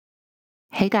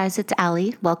Hey guys, it's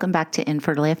Allie. Welcome back to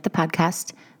Infertile AF, the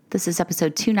podcast. This is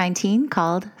episode 219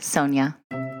 called Sonia.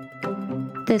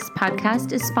 This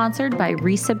podcast is sponsored by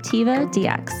Receptiva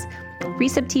DX.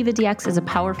 Receptiva DX is a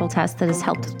powerful test that has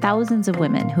helped thousands of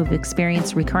women who have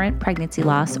experienced recurrent pregnancy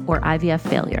loss or IVF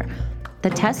failure.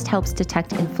 The test helps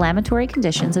detect inflammatory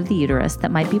conditions of the uterus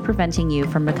that might be preventing you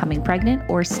from becoming pregnant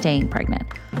or staying pregnant.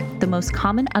 The most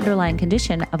common underlying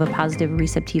condition of a positive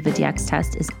Receptiva DX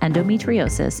test is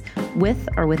endometriosis with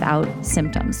or without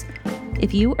symptoms.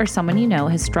 If you or someone you know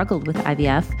has struggled with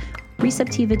IVF,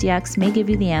 Receptiva DX may give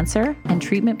you the answer and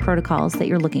treatment protocols that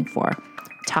you're looking for.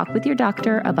 Talk with your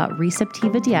doctor about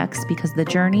Receptiva DX because the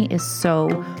journey is so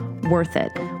worth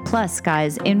it. Plus,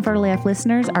 guys, Infertile AF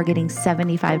listeners are getting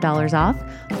 $75 off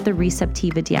the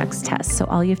Receptiva DX test. So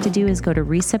all you have to do is go to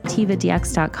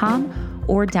receptivadx.com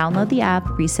or download the app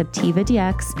Receptiva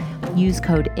DX, use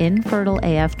code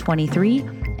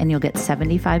INFERTILEAF23, and you'll get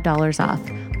 $75 off.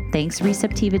 Thanks,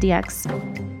 Receptiva DX.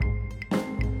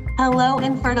 Hello,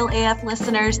 Infertile AF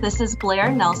listeners. This is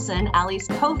Blair Nelson, Allie's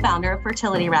co-founder of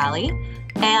Fertility Rally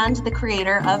and the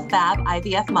creator of Fab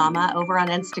IVF Mama over on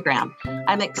Instagram.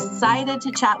 I'm excited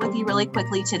to chat with you really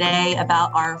quickly today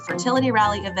about our Fertility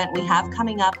Rally event we have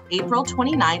coming up April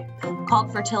 29th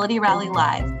called Fertility Rally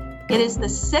Live. It is the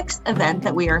 6th event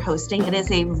that we are hosting. It is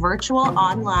a virtual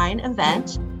online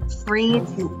event, free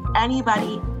to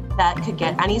anybody that could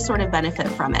get any sort of benefit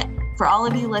from it. For all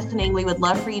of you listening, we would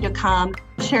love for you to come,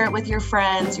 share it with your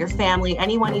friends, your family,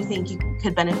 anyone you think you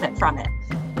could benefit from it.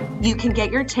 You can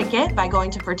get your ticket by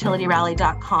going to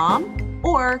fertilityrally.com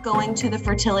or going to the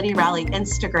Fertility Rally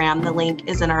Instagram. The link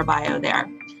is in our bio there.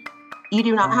 You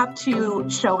do not have to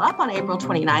show up on April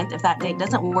 29th if that date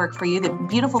doesn't work for you. The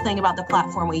beautiful thing about the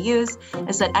platform we use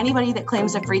is that anybody that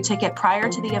claims a free ticket prior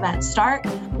to the event start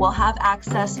will have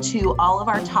access to all of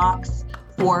our talks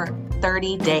for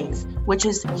 30 days, which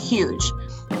is huge.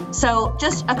 So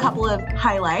just a couple of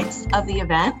highlights of the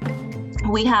event.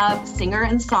 We have singer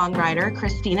and songwriter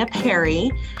Christina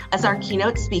Perry as our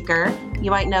keynote speaker.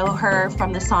 You might know her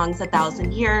from the songs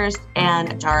 1,000 Years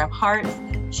and Jar of Hearts.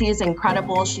 She is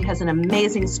incredible. She has an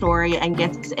amazing story and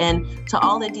gets into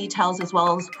all the details as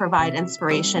well as provide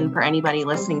inspiration for anybody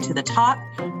listening to the talk.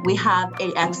 We have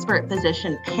an expert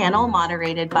physician panel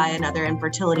moderated by another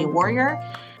infertility warrior.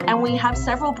 And we have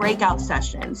several breakout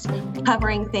sessions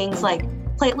covering things like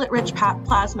platelet-rich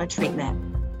plasma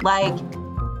treatment, like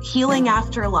healing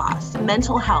after loss,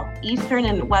 mental health, Eastern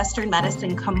and Western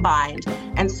medicine combined,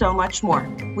 and so much more.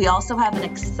 We also have an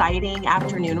exciting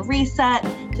afternoon reset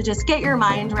to just get your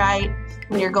mind right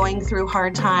when you're going through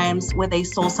hard times with a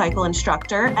soul cycle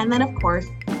instructor. And then, of course,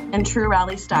 in true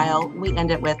rally style, we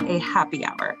end it with a happy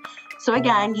hour. So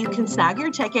again, you can snag your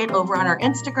ticket over on our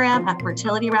Instagram at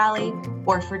Fertility Rally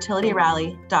or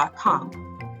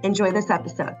fertilityrally.com. Enjoy this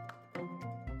episode.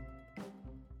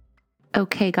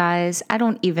 Okay, guys, I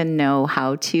don't even know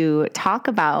how to talk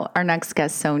about our next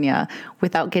guest, Sonia,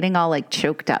 without getting all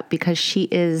choked up because she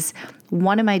is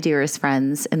one of my dearest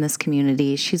friends in this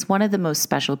community. She's one of the most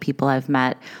special people I've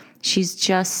met. She's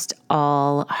just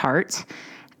all heart.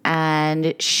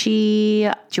 And she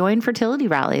joined Fertility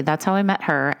Rally. That's how I met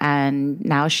her. And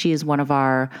now she is one of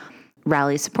our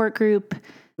rally support group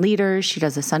leaders. She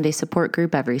does a Sunday support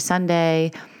group every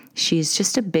Sunday. She's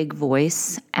just a big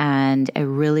voice and a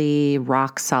really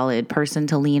rock solid person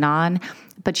to lean on,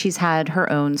 but she's had her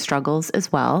own struggles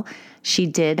as well. She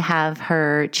did have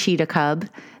her cheetah cub,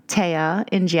 Taya,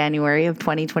 in January of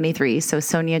 2023. So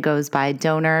Sonia goes by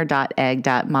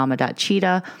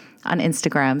donor.egg.mama.cheetah on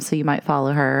Instagram. So you might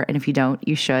follow her. And if you don't,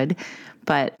 you should.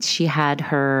 But she had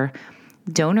her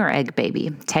donor egg baby,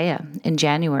 Taya, in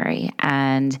January.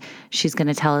 And she's going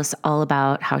to tell us all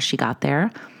about how she got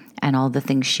there and all the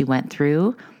things she went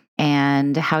through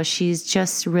and how she's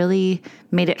just really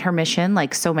made it her mission,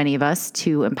 like so many of us,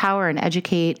 to empower and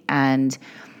educate and,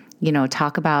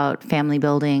 talk about family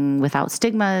building without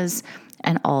stigmas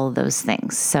and all of those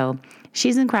things. So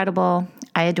she's incredible.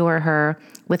 I adore her.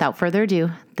 Without further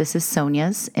ado, this is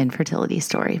Sonia's infertility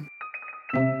story.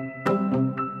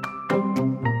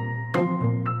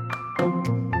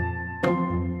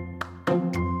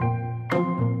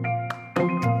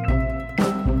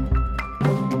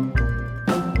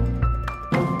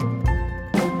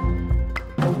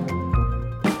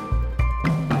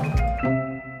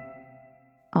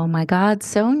 Oh my God,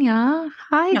 Sonia.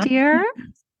 Hi, dear.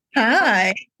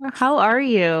 Hi. How are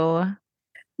you?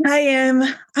 I'm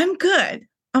good.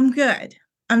 I'm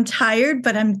tired,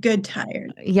 but I'm good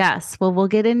tired. Yes. Well, we'll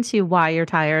get into why you're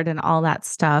tired and all that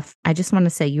stuff. I just want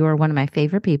to say you are one of my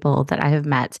favorite people that I have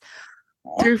met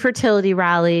through Fertility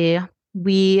Rally.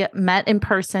 we met in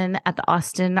person at the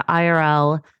Austin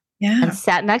IRL and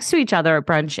sat next to each other at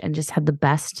brunch and just had the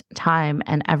best time.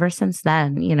 And ever since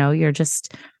then, you're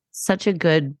just such a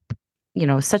good,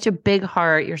 such a big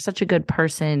heart. You're such a good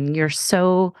person. You're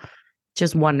so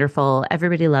just wonderful.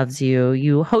 Everybody loves you.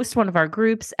 You host one of our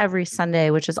groups every Sunday,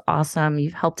 which is awesome.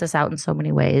 You've helped us out in so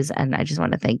many ways. And I just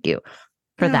want to thank you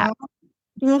for that.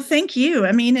 Well, thank you.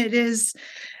 I mean, it is,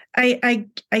 I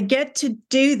get to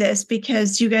do this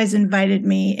because you guys invited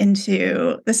me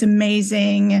into this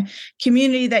amazing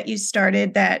community that you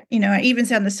started that, I even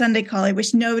said on the Sunday call, I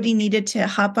wish nobody needed to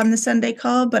hop on the Sunday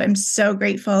call, but I'm so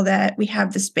grateful that we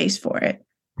have the space for it.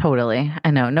 Totally.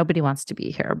 I know nobody wants to be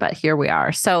here, but here we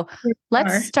are. So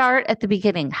let's start at the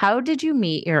beginning. How did you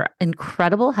meet your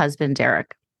incredible husband,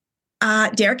 Derek?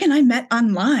 Derek and I met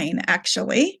online,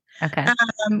 actually. Okay.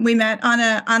 We met on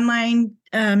an online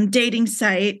dating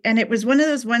site, and it was one of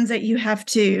those ones that you have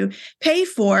to pay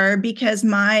for because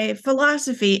my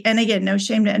philosophy, and again, no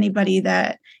shame to anybody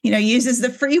that uses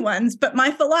the free ones, but my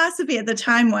philosophy at the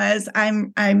time was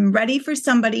I'm ready for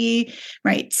somebody,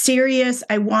 right? Serious.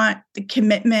 I want the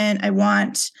commitment. I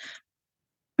want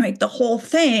the whole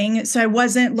thing. So I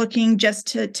wasn't looking just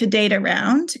to date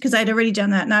around because I'd already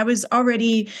done that, and I was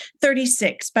already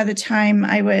 36 by the time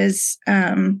I was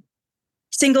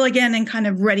single again and kind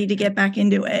of ready to get back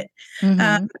into it.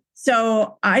 Mm-hmm.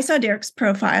 So I saw Derek's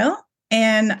profile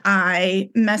and I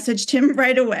messaged him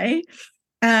right away.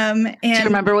 And do you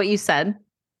remember what you said?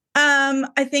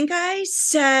 I think I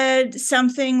said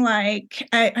something like,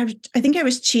 I think I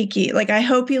was cheeky. Like, I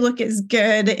hope you look as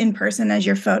good in person as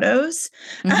your photos.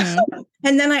 Mm-hmm.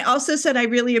 And then I also said, I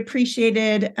really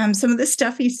appreciated some of the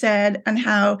stuff he said on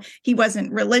how he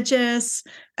wasn't religious,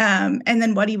 and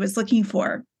then what he was looking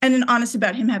for, and then honest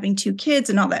about him having 2 kids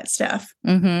and all that stuff.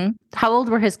 Mm-hmm. How old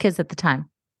were his kids at the time?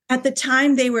 At the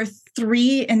time, they were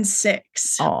 3 and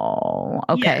 6. Oh,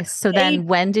 okay. Yeah. So then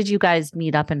when did you guys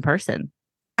meet up in person?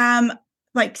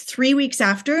 Like 3 weeks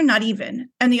after, not even.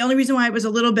 And the only reason why it was a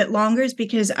little bit longer is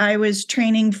because I was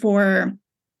training for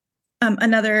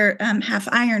another half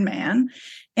Ironman.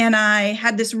 And I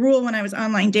had this rule when I was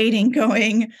online dating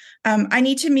going, I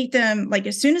need to meet them like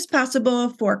as soon as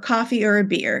possible for coffee or a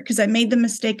beer. Because I made the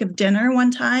mistake of dinner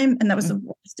one time. And that was the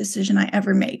worst decision I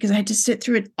ever made because I had to sit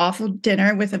through an awful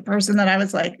dinner with a person that I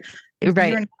was like,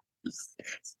 right. You're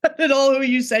not at all who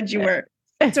you said you were.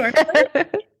 So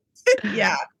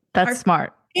yeah. That's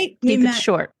smart. Keep it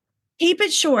short. Keep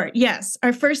it short. Yes.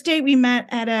 Our first date, we met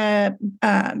at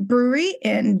a brewery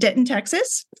in Denton,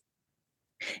 Texas,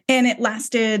 and it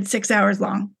lasted 6 hours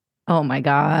long. Oh my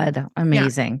God.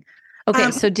 Amazing. Yeah.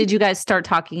 Okay. So did you guys start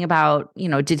talking about,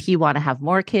 did he want to have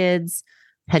more kids?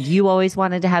 Had you always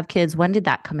wanted to have kids? When did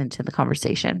that come into the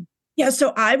conversation? Yeah.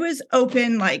 So I was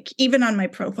open, like even on my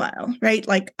profile, right?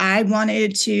 Like I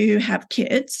wanted to have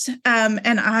kids.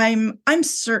 And I'm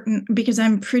certain because I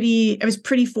was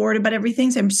pretty forward about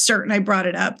everything. So I'm certain I brought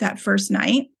it up that first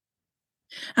night.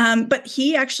 But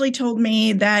he actually told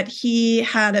me that he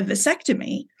had a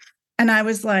vasectomy. And I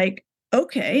was like,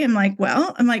 okay. I'm like,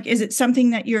 is it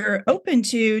something that you're open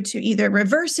to either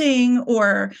reversing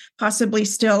or possibly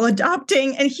still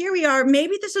adopting? And here we are.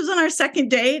 Maybe this was on our second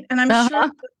date. And I'm sure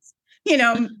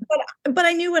but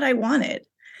I knew what I wanted.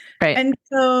 Right. And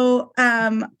so,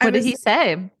 what did he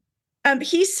say?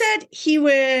 He said he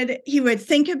would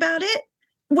think about it,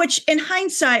 which in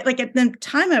hindsight, like at the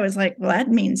time I was like, well, that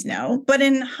means no. But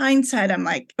in hindsight, I'm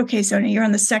like, okay, Sonia, you're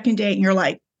on the second date and you're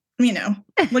like, what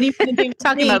are you going to do?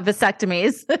 Talking about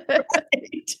vasectomies.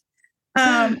 Right.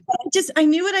 I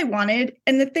knew what I wanted.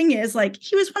 And the thing is, like,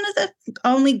 he was one of the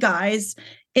only guys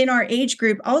in our age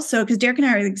group also, because Derek and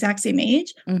I are the exact same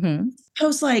age,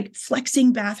 post like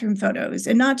flexing bathroom photos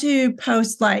and not to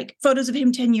post like photos of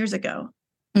him 10 years ago.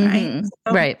 Right.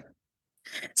 Right.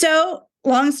 So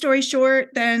long story short,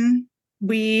 then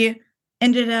we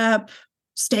ended up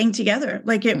staying together.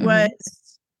 Like it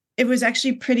was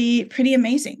actually pretty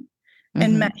amazing.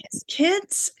 And met his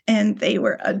kids and they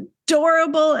were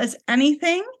adorable as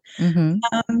anything.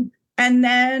 And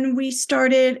then we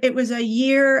started, it was a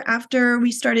year after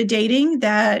we started dating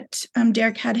that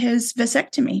Derek had his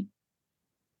vasectomy.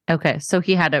 Okay. So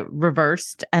he had it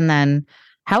reversed. And then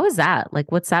how is that?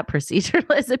 Like, what's that procedure?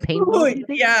 Is it painful? Ooh,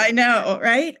 yeah, I know.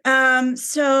 Right.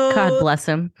 So God bless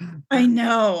him. I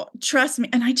know. Trust me.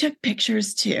 And I took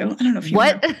pictures too. I don't know if you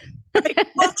what?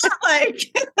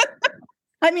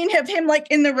 I mean, have him like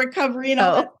in the recovery and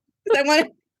all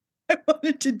that. I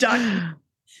wanted to document.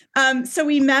 So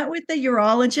we met with the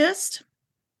urologist,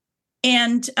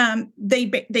 and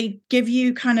they give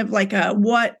you kind of like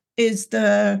what is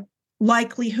the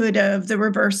likelihood of the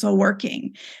reversal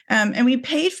working. And we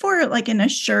paid for like an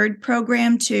assured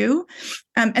program too.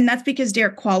 And that's because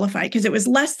Derek qualified, because it was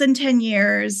less than 10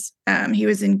 years. He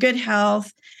was in good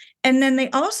health. And then they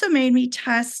also made me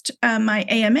test my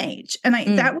AMH.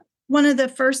 And that was one of the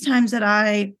first times that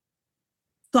I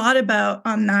thought about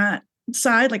on that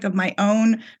side, like of my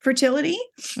own fertility.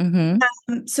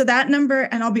 So that number,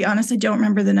 and I'll be honest, I don't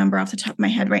remember the number off the top of my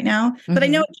head right now, but I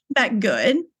know it came back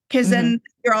good, because then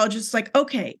you're all just like,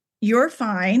 okay, you're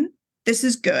fine. This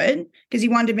is good. Because you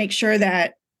wanted to make sure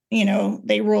that,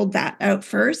 they rolled that out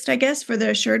first, I guess, for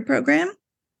the assured program.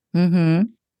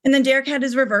 And then Derek had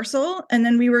his reversal, and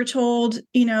then we were told,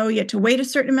 you had to wait a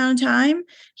certain amount of time.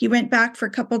 He went back for a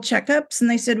couple checkups, and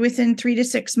they said within 3 to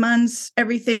 6 months,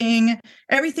 everything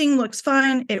looks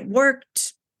fine. It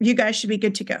worked. You guys should be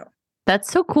good to go.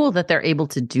 That's so cool that they're able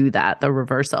to do that, the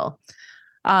reversal.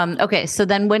 Okay, so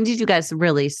then when did you guys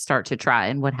really start to try,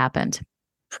 and what happened?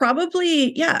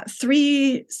 Probably,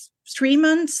 3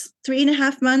 months,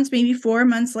 3.5 months, maybe 4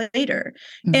 months later.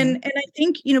 And I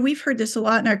think, we've heard this a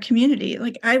lot in our community.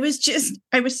 Like I was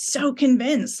so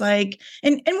convinced, like,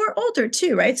 and we're older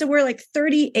too, right? So we're like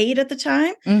 38 at the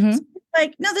time. So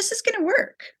like, no, this is going to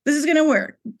work. This is going to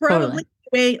work. Probably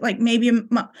wait, like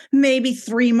maybe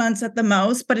 3 months at the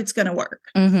most, but it's going to work.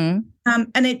 And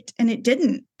it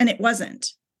didn't, and it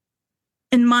wasn't.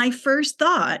 And my first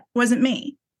thought wasn't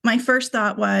me. My first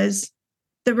thought was,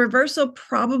 the reversal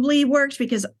probably worked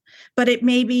but it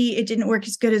didn't work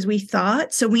as good as we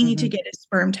thought. So we need to get his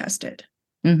sperm tested.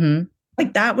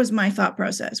 Like that was my thought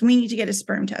process. We need to get his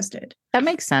sperm tested. That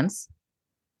makes sense.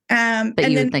 That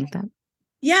you would think that.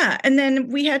 Yeah. And then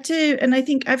we had to, and I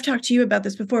think I've talked to you about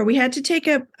this before, we had to take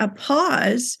a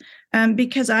pause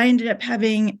because I ended up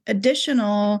having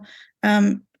additional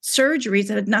surgeries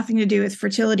that had nothing to do with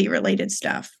fertility related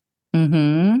stuff.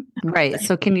 Right.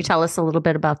 So can you tell us a little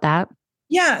bit about that?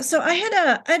 Yeah, so I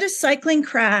had a cycling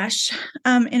crash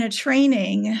in a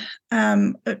training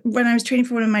when I was training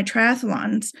for one of my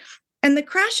triathlons, and the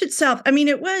crash itself, I mean,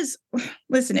 it was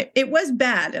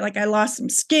bad. Like I lost some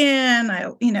skin, I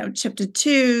chipped a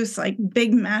tooth, like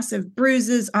big massive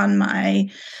bruises on my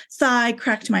thigh,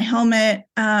 cracked my helmet,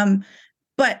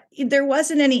 but there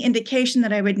wasn't any indication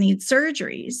that I would need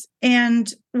surgeries.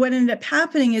 And what ended up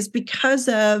happening is because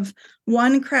of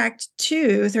one cracked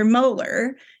tooth or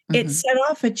molar, it set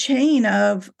off a chain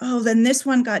of, then this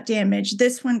one got damaged,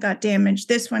 this one got damaged,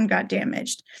 this one got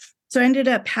damaged. So I ended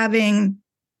up having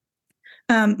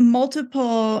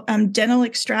multiple dental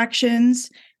extractions.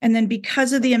 And then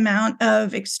because of the amount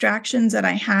of extractions that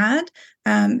I had,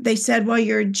 they said, well,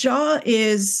 your jaw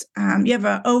is, you have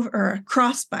a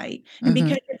crossbite. And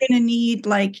because you're going to need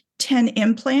like 10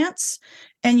 implants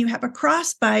and you have a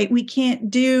crossbite,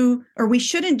 we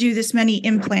shouldn't do this many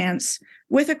implants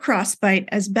with a crossbite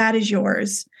as bad as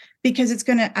yours, because it's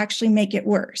going to actually make it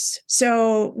worse.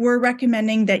 So we're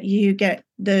recommending that you get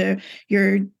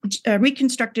your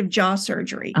reconstructive jaw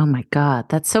surgery. Oh my God,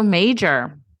 that's so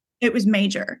major. It was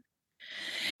major.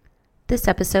 This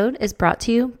episode is brought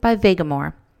to you by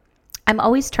Vegamore. I'm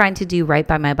always trying to do right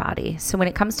by my body. So when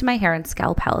it comes to my hair and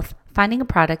scalp health, finding a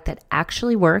product that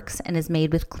actually works and is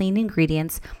made with clean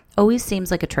ingredients always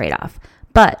seems like a trade-off.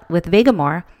 But with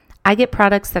Vegamore, I get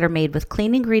products that are made with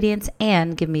clean ingredients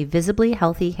and give me visibly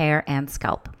healthy hair and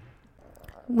scalp.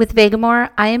 With Vegamore,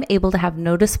 I am able to have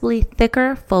noticeably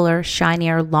thicker, fuller,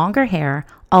 shinier, longer hair,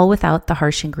 all without the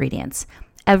harsh ingredients.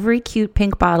 Every cute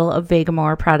pink bottle of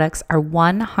Vegamore products are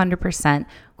 100%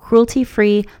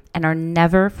 cruelty-free and are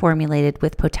never formulated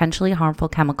with potentially harmful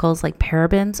chemicals like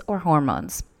parabens or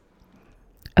hormones.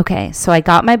 Okay, so I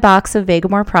got my box of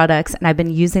Vegamore products and I've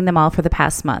been using them all for the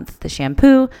past month. The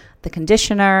shampoo, the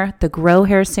conditioner, the Grow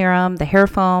Hair Serum, the hair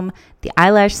foam, the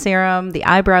eyelash serum, the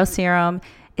eyebrow serum.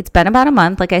 It's been about a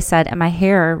month, like I said, and my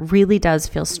hair really does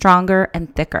feel stronger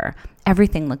and thicker.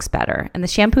 Everything looks better. And the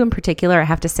shampoo in particular, I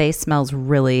have to say, smells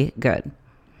really good.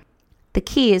 The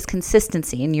key is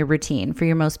consistency in your routine for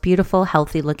your most beautiful,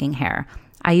 healthy looking hair.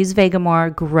 I use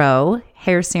Vegamore Grow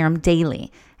Hair Serum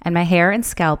daily, and my hair and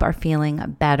scalp are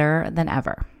feeling better than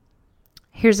ever.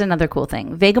 Here's another cool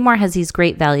thing. Vegamore has these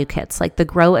great value kits like the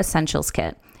Grow Essentials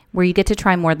Kit, where you get to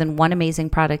try more than one amazing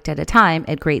product at a time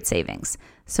at great savings.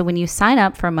 So when you sign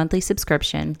up for a monthly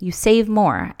subscription, you save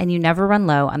more and you never run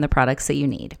low on the products that you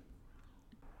need.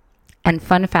 And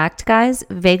fun fact, guys,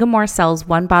 Vegamore sells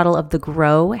one bottle of the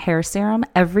Grow Hair Serum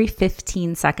every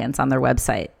 15 seconds on their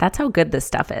website. That's how good this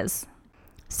stuff is.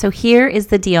 So here is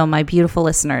the deal, my beautiful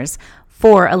listeners.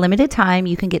 For a limited time,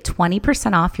 you can get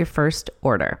 20% off your first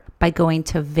order by going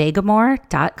to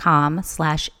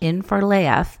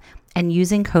vegamore.com/infertileaf and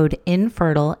using code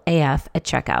INFERTILEAF at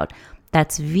checkout.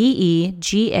 That's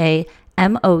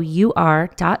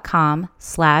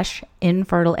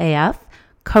VEGAMOUR.com/infertileAF,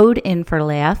 code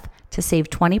infertileAF to save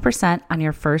 20% on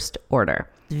your first order.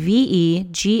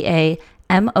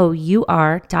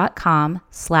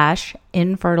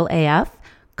 VEGAMOUR.com/infertileAF,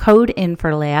 code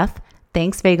infertileAF.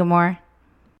 Thanks, Vegamore.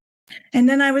 And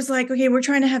then I was like, okay, we're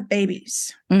trying to have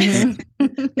babies.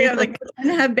 Mm-hmm. Yeah, like we're trying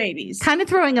to have babies. Kind of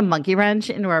throwing a monkey wrench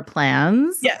into our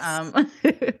plans. Yes.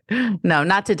 No,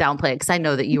 not to downplay it, because I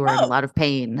know that you were in a lot of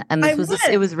pain, and it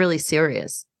was really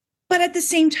serious. But at the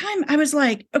same time, I was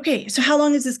like, okay, so how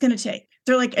long is this going to take?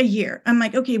 They're like, a year. I'm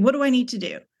like, okay, what do I need to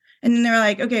do? And then they're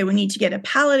like, okay, we need to get a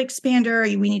palate expander.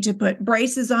 We need to put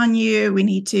braces on you. We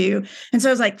need to. And so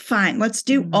I was like, fine, let's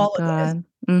do all of this.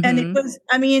 Mm-hmm. And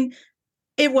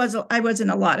it was, I was in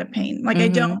a lot of pain. Like, I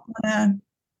don't want to,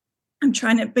 I'm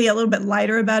trying to be a little bit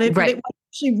lighter about it, but it was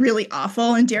actually really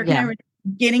awful. And Derek and I were at the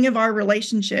beginning of our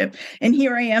relationship. And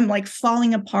here I am, like,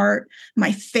 falling apart.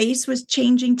 My face was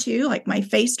changing too. Like, my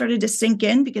face started to sink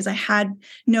in because I had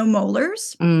no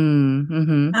molars.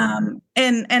 Mm-hmm.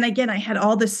 And again, I had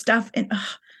all this stuff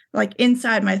like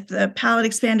inside the palate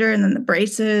expander and then the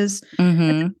braces.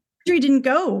 Mm-hmm. The surgery didn't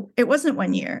go. It wasn't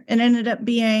 1 year. It ended up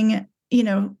being,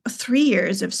 3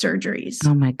 years of surgeries.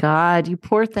 Oh my God, you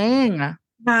poor thing.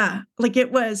 Yeah. Like,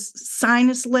 it was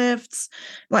sinus lifts,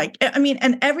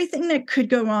 and everything that could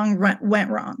go wrong went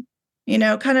wrong, kind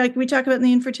of like we talk about in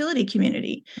the infertility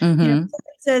community. Mm-hmm. It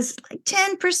says like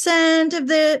 10% of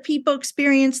the people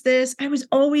experience this. I was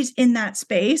always in that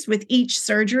space with each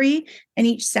surgery and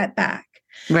each setback.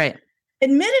 Right.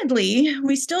 Admittedly,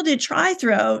 we still did try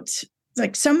throughout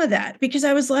like some of that, because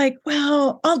I was like,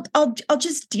 well, I'll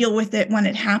just deal with it when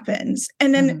it happens.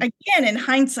 And then again, in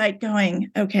hindsight,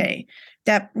 going, okay,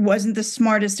 that wasn't the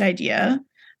smartest idea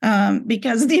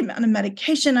because of the amount of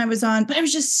medication I was on, but I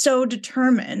was just so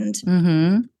determined.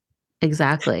 Mm-hmm.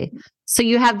 Exactly. So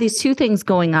you have these two things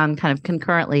going on kind of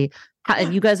concurrently.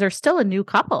 And you guys are still a new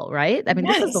couple, right? I mean,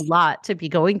 This is a lot to be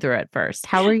going through at first.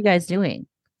 How are you guys doing?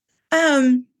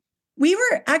 We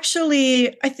were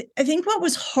actually, I think what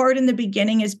was hard in the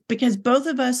beginning is because both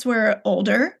of us were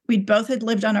older. We both had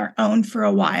lived on our own for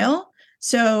a while.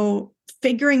 So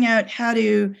figuring out how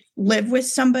to live with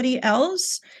somebody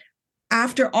else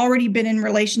after already been in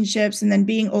relationships and then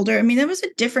being older, that was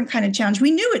a different kind of challenge. We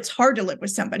knew it's hard to live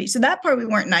with somebody. So that part we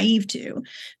weren't naive to,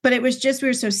 but it was just, we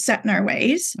were so set in our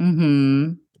ways.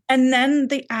 Mm-hmm. And then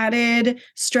the added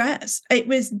stress. It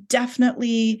was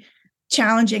definitely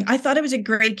challenging. I thought I was a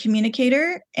great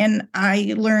communicator, and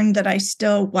I learned that I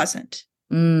still wasn't.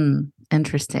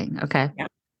 Interesting. Okay.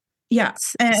 Yeah.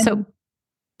 And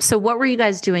so what were you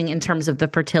guys doing in terms of the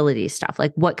fertility stuff?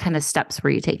 Like, what kind of steps were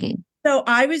you taking? So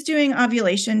I was doing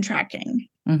ovulation tracking.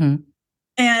 Mm-hmm.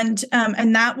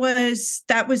 And that was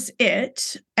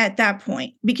it at that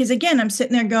point, because again, I'm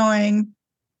sitting there going,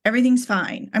 everything's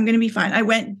fine. I'm going to be fine. I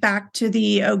went back to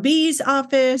the OB's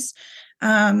office.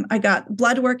 I got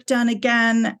blood work done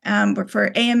again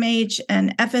for AMH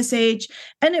and FSH.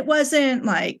 And it wasn't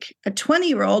like a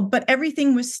 20-year-old, but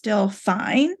everything was still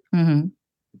fine. Mm-hmm.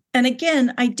 And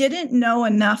again, I didn't know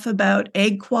enough about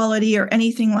egg quality or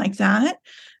anything like that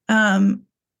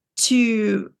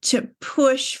to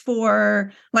push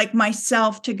for like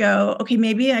myself to go, okay,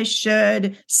 maybe I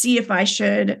should see if I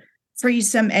should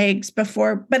freeze some eggs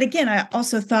before. But again, I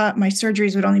also thought my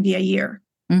surgeries would only be a year.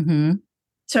 Mm-hmm.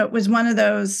 So it was one of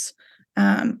those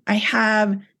I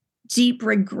have deep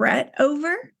regret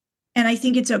over, and I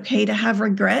think it's okay to have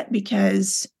regret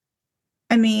because,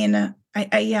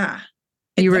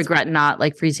 You regret not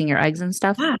like freezing your eggs and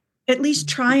stuff? Yeah, at least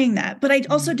trying that. But I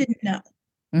also didn't know.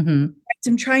 Mm-hmm.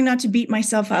 I'm trying not to beat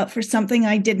myself up for something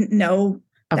I didn't know.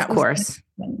 Of course.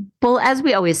 Well, as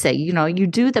we always say, you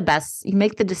do the best, you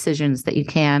make the decisions that you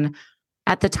can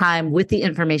at the time with the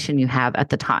information you have at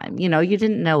the time. You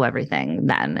didn't know everything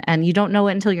then, and you don't know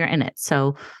it until you're in it.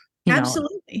 So,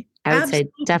 Absolutely. I would say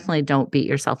definitely don't beat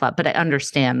yourself up, but I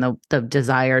understand the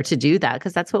desire to do that,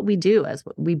 because that's what we do as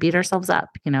we beat ourselves up.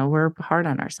 We're hard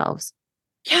on ourselves.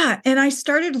 Yeah. And I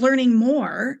started learning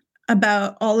more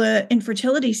about all the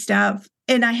infertility stuff,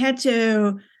 and I had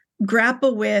to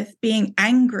grapple with being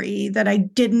angry that I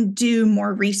didn't do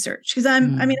more research, because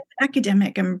I'm an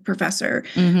academic, I'm a professor.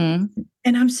 Mm-hmm.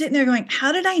 And I'm sitting there going,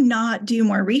 how did I not do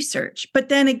more research? But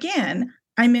then again,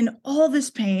 I'm in all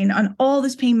this pain, on all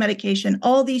this pain medication,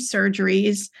 all these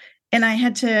surgeries. And I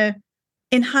had to,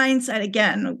 in hindsight,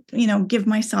 again, give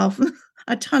myself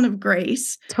a ton of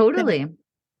grace. Totally.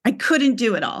 I couldn't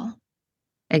do it all.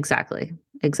 Exactly.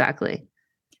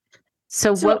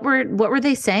 So what were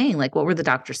they saying? Like, what were the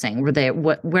doctors saying?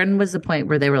 When was the point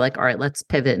where they were like, all right, let's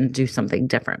pivot and do something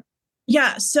different?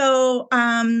 Yeah. So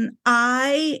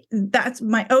that's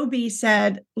my OB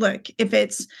said, look, if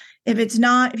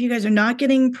you guys are not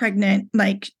getting pregnant,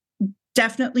 like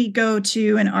definitely go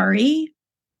to an RE.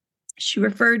 She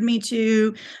referred me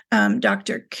to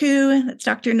Dr. Koo. That's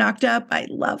Dr. Knocked Up. I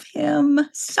love him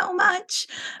so much.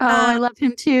 Oh, I love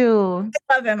him too.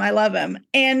 I love him.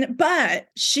 But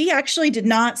she actually did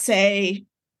not say,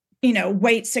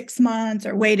 wait 6 months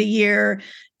or wait a year.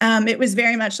 It was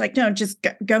very much like, no, just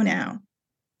go now.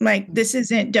 Like, this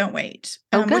isn't, don't wait.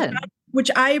 Oh, good. Which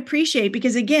I appreciate,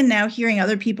 because again, now hearing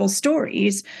other people's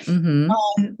stories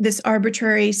on this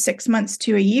arbitrary 6 months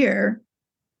to a year,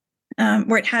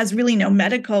 where it has really no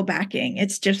medical backing.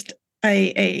 It's just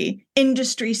a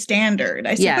industry standard,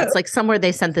 I suppose. Yeah, it's like somewhere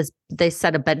they set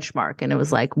a benchmark, and it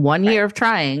was like 1 year of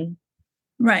trying.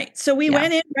 Right. So we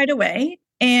went in right away,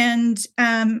 and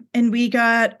we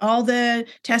got all the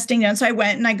testing done. So I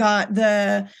went and I got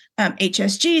the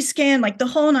HSG scan, like the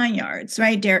whole 9 yards,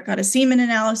 right? Derek got a semen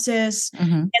analysis,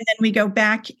 and then we go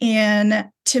back in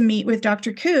to meet with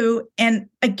Dr. Koo. And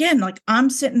again, like I'm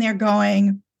sitting there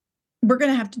going, we're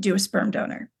going to have to do a sperm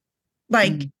donor.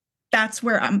 Like that's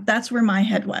where my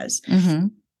head was.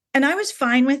 And I was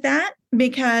fine with that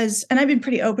because, and I've been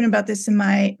pretty open about this in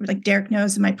my, like Derek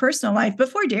knows, in my personal life.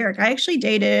 Before Derek, I actually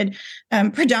dated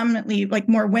predominantly like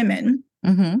more women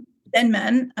than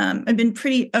men. I've been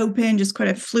pretty open, just kind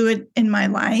of fluid in my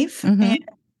life. And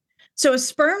so a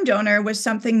sperm donor was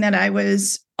something that I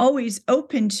was always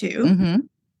open to.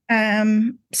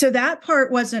 So that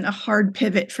part wasn't a hard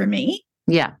pivot for me.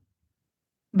 Yeah.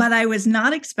 But I was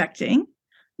not expecting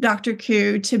Dr.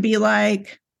 Koo to be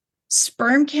like,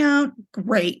 sperm count,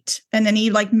 great. And then he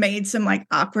like made some like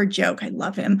awkward joke. I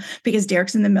love him because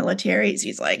Derek's in the military.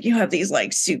 He's like, you have these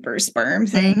like super sperm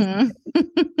things.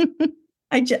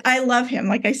 I love him,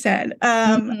 like I said.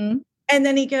 And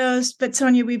then he goes, but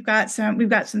Sonia, we've got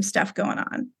some stuff going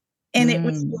on. And it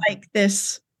was like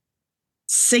this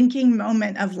sinking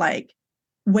moment of like,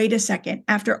 wait a second,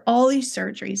 after all these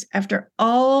surgeries, after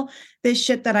all this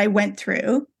shit that I went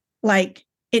through, like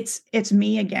it's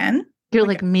me again. You're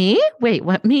like me? Wait,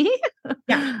 what, me?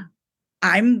 Yeah.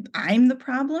 I'm the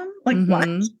problem? Like what?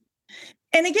 And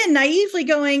again, naively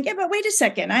going, yeah, but wait a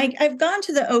second. I've gone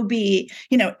to the OB,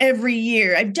 every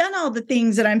year. I've done all the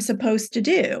things that I'm supposed to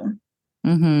do.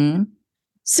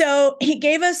 So he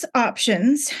gave us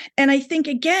options. And I think,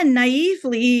 again,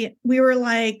 naively, we were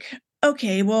like,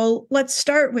 okay, well, let's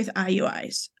start with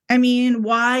IUIs. I mean,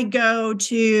 why go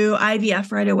to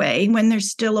IVF right away when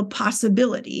there's still a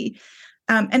possibility?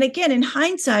 And again, in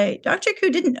hindsight, Dr. Koo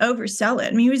didn't oversell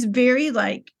it. I mean, he's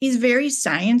very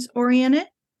science oriented.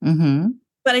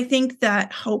 But I think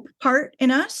that hope part in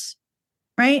us,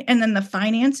 right? And then the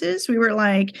finances, we were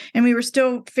like, and we were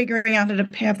still figuring out how to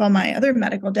pay off all my other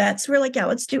medical debts. We're like, yeah,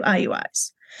 let's do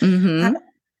IUIs.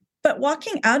 But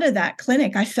walking out of that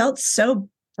clinic, I felt so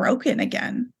broken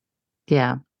again.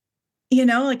 Yeah.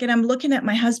 Like, and I'm looking at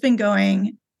my husband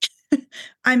going,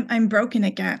 I'm broken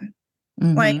again.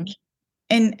 Like,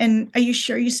 and are you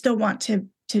sure you still want to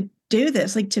do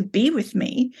this, like to be with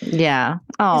me? Yeah.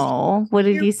 Oh, what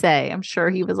did he say? I'm sure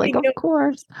he was like, of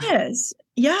course. Yes.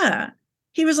 Yeah.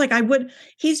 He was like,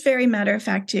 he's very matter of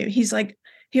fact too. He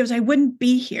goes, I wouldn't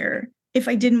be here if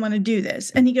I didn't want to do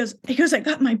this. And he goes, I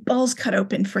got my balls cut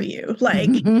open for you. Like,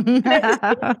 and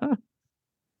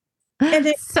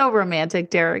it's so romantic,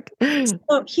 Derek.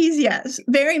 Oh,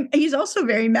 he's also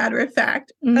very matter of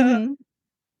fact.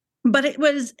 But it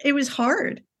was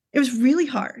hard. It was really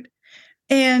hard.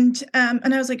 And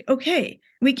I was like, okay,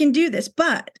 we can do this.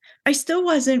 But I still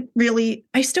wasn't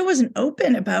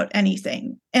open about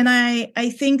anything. And I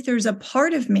think there's a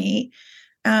part of me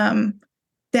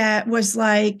that was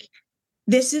like,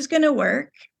 this is going to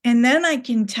work. And then I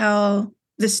can tell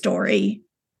the story,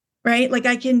 right? Like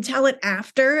I can tell it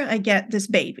after I get this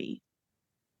baby.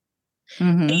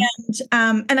 And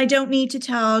I don't need to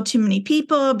tell too many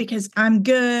people because I'm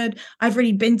good. I've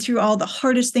already been through all the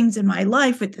hardest things in my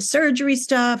life with the surgery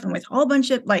stuff and with a whole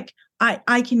bunch of like,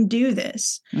 I can do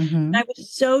this. And I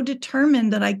was so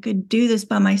determined that I could do this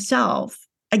by myself.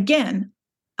 Again,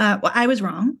 I was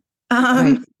wrong.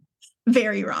 Right.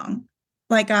 Very wrong.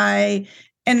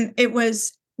 And it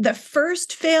was the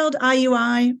first failed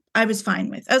IUI I was fine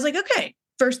with. I was like, okay,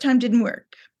 first time didn't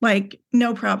work. Like,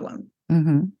 no problem.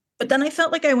 But then I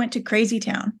felt like I went to crazy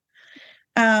town.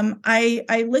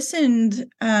 I listened,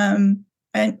 and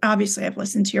obviously I've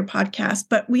listened to your podcast,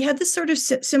 but we had this sort of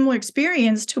similar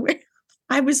experience to where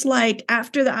I was like,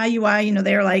 after the IUI,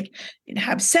 they were like,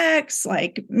 have sex,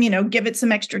 like, give it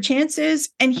some extra chances.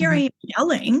 And here I am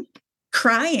yelling,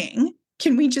 crying,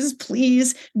 can we just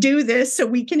please do this so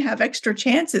we can have extra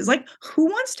chances? Like, who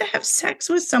wants to have sex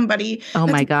with somebody? Oh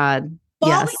my God.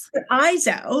 Bawling Yes. their eyes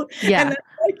out. Yeah. And then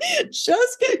like,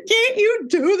 just can't you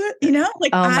do that? You know,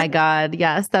 like, oh my God.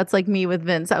 Yes. That's like me with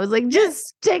Vince. I was like, just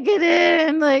stick it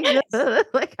in. Like,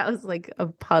 like I was like a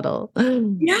puddle.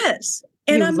 yes.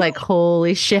 He And was I'm like,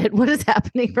 holy shit, what is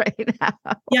happening right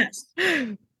now? yes.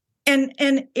 And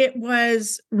it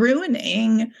was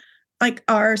ruining like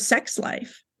our sex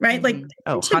life, right? Like,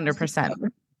 Oh, 100%.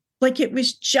 like it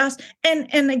was just,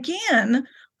 and again,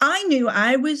 I knew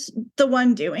I was the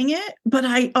one doing it, but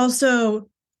I also,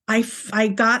 I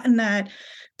got in that,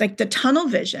 like the tunnel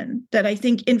vision that I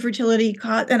think infertility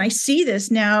caused. And I see this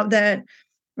now that,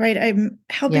 right, I'm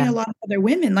helping a lot of other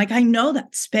women. Like, I know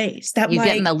that space that you like,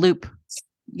 get in the loop.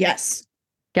 Yes.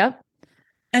 Yep.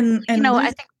 And you know, I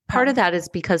think part of that is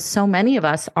because so many of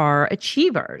us are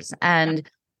achievers. And,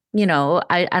 you know,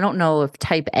 I don't know if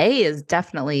type A is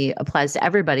definitely applies to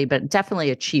everybody, but definitely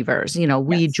achievers. You know,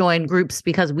 we join groups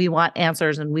because we want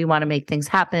answers and we want to make things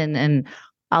happen and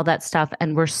all that stuff.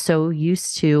 And we're so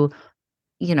used to,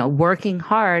 you know, working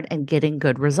hard and getting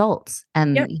good results.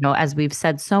 And, you know, as we've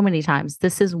said so many times,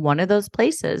 this is one of those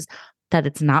places that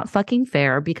it's not fucking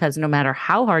fair because no matter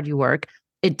how hard you work,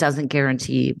 it doesn't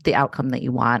guarantee the outcome that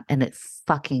you want. And it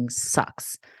fucking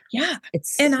sucks. Yeah.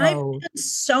 It's and so... I've done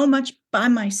so much by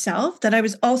myself that I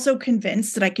was also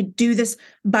convinced that I could do this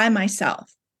by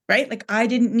myself, right? Like I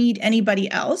didn't need anybody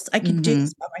else. I could do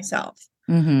this by myself.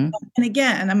 And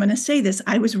again, I'm going to say this,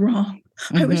 I was wrong.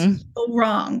 I was so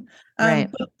wrong. But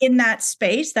in that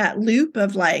space, that loop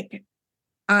of like,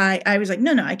 I was like,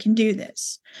 no, I can do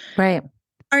this. Right.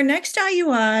 Our next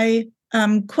IUI,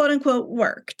 quote unquote,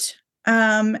 worked.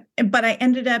 But I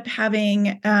ended up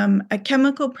having a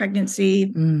chemical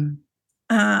pregnancy,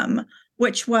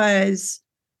 which was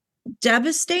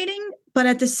devastating. But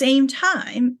at the same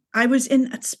time, I was in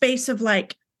that space of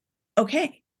like,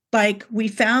 okay, like we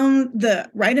found the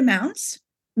right amounts.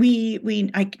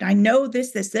 I know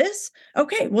this.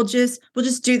 Okay, we'll just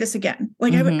do this again.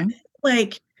 Like I would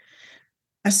like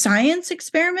a science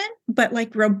experiment, but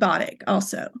like robotic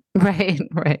also. Right.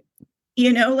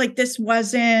 You know, like this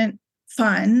wasn't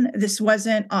fun. This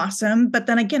wasn't awesome. But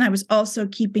then again, I was also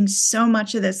keeping so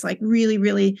much of this like really,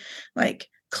 really like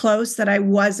close that I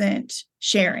wasn't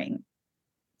sharing.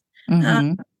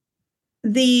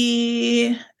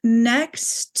 The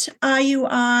next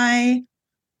IUI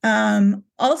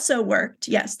also worked.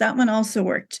 Yes, that one also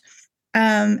worked.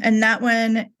 And that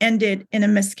one ended in a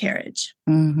miscarriage.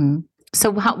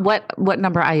 So what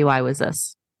number IUI was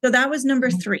this? So that was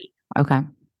number 3. Okay.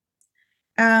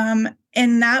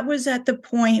 And that was at the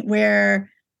point where,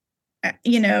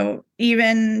 you know,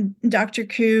 even Dr.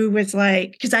 Koo was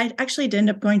like, because I actually did end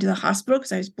up going to the hospital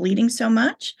because I was bleeding so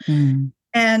much.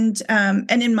 And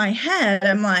in my head,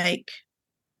 I'm like,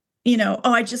 you know,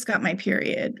 oh, I just got my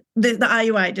period. The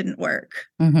IUI didn't work.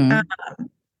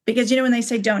 Because, you know, when they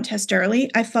say don't test early,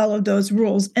 I followed those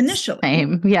rules initially.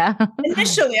 Same. Yeah.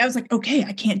 Initially, I was like, okay,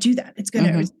 I can't do that. It's going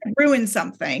to ruin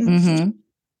something.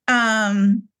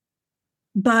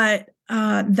 But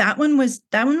that one was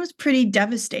pretty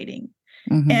devastating.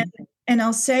 And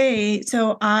I'll say,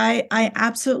 so I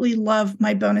absolutely love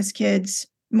my bonus kids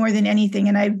more than anything.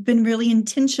 And I've been really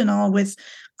intentional with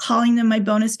calling them my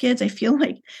bonus kids. I feel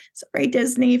like, sorry,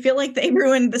 Disney, I feel like they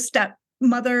ruined the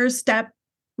stepmother,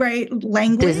 right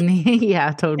language. Disney.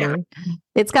 Yeah, totally. Yeah.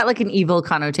 It's got like an evil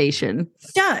connotation.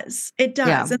 It does.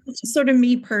 Yeah. And it's just sort of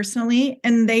me personally.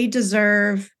 And they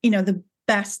deserve, you know, the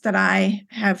best that I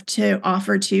have to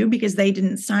offer to because they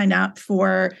didn't sign up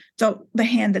for the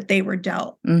hand that they were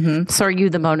dealt. So are you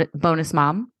the bonus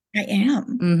mom? I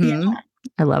am. Yeah.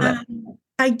 I love it.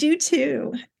 I do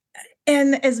too.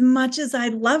 And as much as I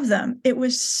love them, it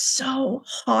was so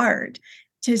hard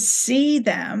to see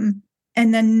them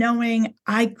and then knowing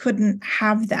I couldn't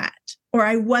have that or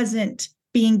I wasn't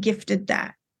being gifted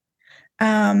that.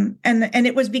 And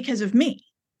it was because of me.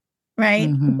 Right.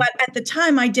 But at the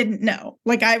time I didn't know.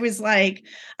 Like I was like,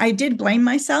 I did blame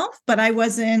myself, but I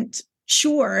wasn't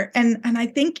sure. And I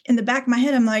think in the back of my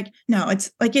head, I'm like, no,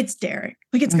 it's Derek.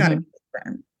 Like it's gotta be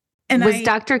confirmed. And was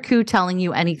Dr. Koo telling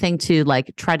you anything to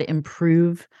like try to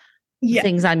improve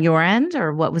things on your end,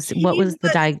 or what was he was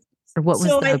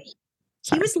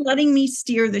letting me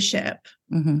steer the ship.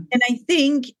 And I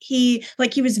think he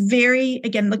was very,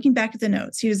 again, looking back at the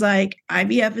notes, he was like,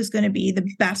 IVF is going to be the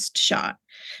best shot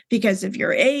because of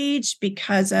your age,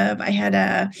 because of, I had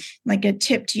a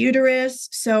tipped uterus.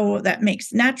 So that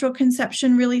makes natural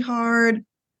conception really hard.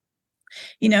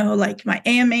 You know, like my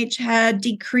AMH had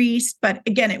decreased, but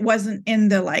again, it wasn't in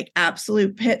the like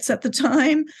absolute pits at the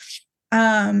time.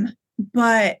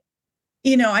 But,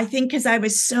 I think because I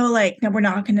was so like, no, we're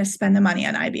not going to spend the money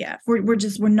on IVF.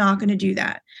 We're not going to do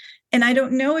that. And I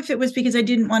don't know if it was because I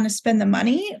didn't want to spend the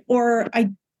money or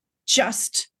I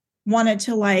just wanted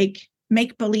to like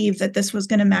make believe that this was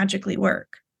going to magically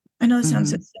work. I know it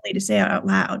sounds so silly to say it out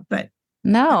loud, but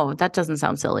no, that doesn't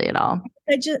sound silly at all.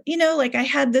 I just, like I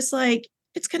had this like,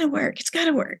 it's going to work. It's got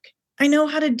to work. I know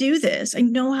how to do this. I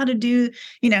know how to do,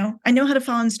 I know how to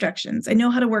follow instructions. I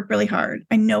know how to work really hard.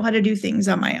 I know how to do things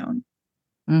on my own.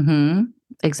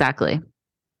 Exactly.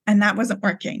 And that wasn't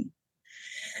working.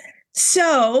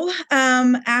 So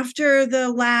after the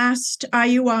last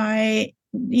IUI,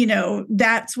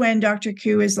 that's when Dr.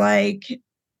 Koo is like,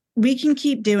 we can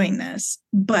keep doing this,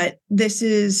 but this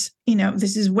is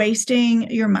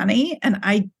wasting your money. And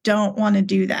I don't want to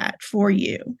do that for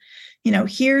you.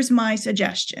 Here's my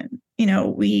suggestion.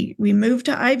 We move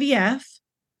to IVF.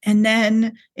 And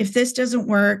then if this doesn't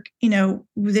work,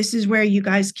 this is where you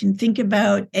guys can think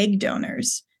about egg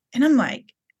donors. And I'm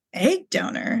like, egg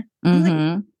donor? I'm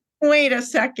like, wait a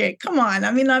second. Come on.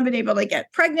 I mean, I've been able to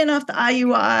get pregnant off the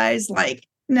IUIs. Like,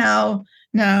 no,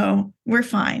 we're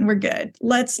fine. We're good.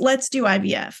 Let's do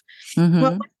IVF.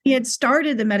 Well, when we had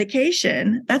started the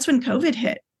medication, that's when COVID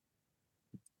hit.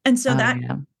 And so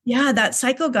that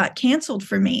cycle got canceled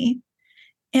for me.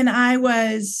 And I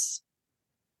was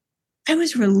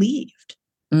relieved.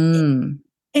 And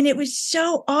it was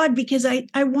so odd because I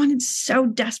wanted so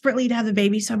desperately to have the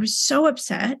baby. So I was so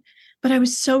upset, but I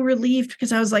was so relieved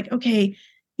because I was like, okay,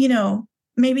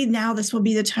 maybe now this will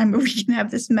be the time where we can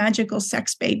have this magical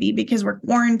sex baby because we're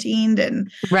quarantined. And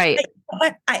right.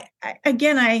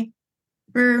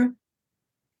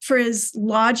 For as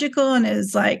logical and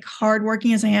as like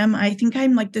hardworking as I am, I think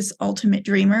I'm like this ultimate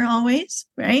dreamer always,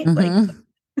 right?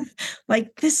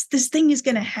 Like this thing is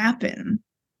going to happen.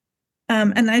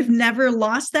 And I've never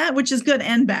lost that, which is good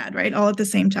and bad, right? All at the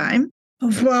same time.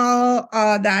 Well,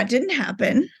 that didn't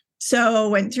happen. So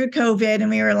went through COVID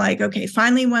and we were like, okay,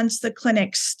 finally, once the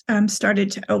clinics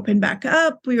started to open back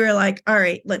up, we were like, all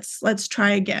right, let's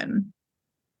try again.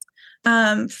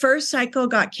 First cycle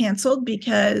got canceled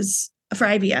for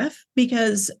IVF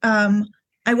because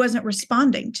I wasn't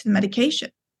responding to the medication.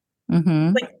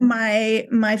 Like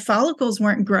my follicles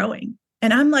weren't growing,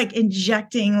 and I'm like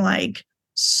injecting like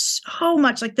so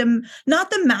much, like not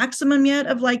the maximum yet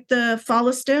of like the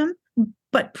follistim,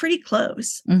 but pretty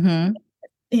close.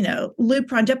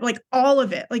 Lupron, like all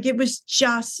of it. Like it was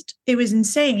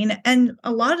insane. And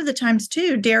a lot of the times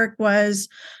too, Derek was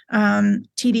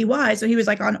TDY, so he was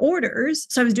like on orders.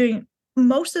 So I was doing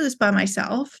most of this by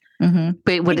myself.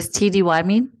 Wait, what does TDY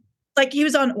mean? Like he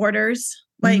was on orders.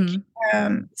 Like,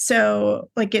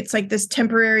 so like, it's like this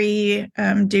temporary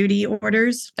duty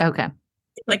orders. Okay.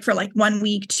 Like for like 1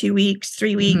 week, 2 weeks,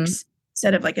 3 weeks,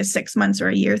 instead of like a 6 months or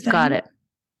a year thing. Got it.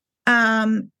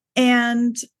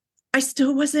 And I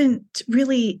still wasn't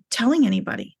really telling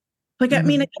anybody. Like, I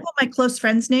mean, a couple of my close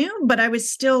friends knew, but I was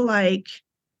still like,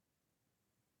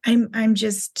 I'm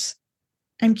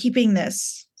keeping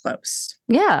this close.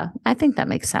 Yeah, I think that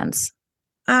makes sense.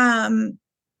 But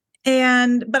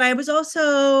I was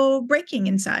also breaking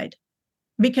inside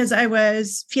because I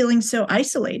was feeling so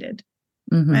isolated.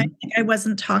 Right? Like I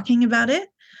wasn't talking about it.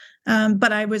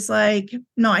 But I was like,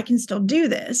 no, I can still do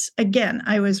this. Again,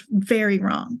 I was very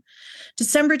wrong.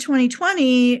 December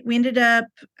 2020, we ended up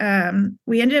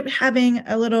having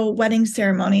a little wedding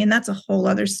ceremony, and that's a whole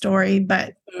other story.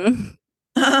 But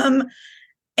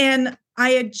and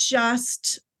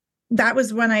that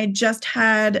was when I just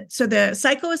had, so the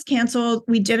cycle was canceled.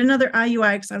 We did another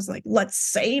IUI because I was like, let's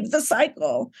save the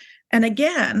cycle. And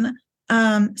again,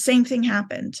 same thing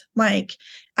happened. Like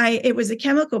it was a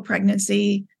chemical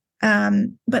pregnancy.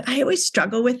 But I always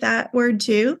struggle with that word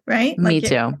too, right? Me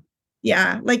too.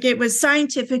 Like it was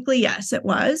scientifically, yes, it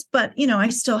was, but I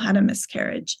still had a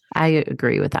miscarriage. I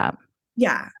agree with that.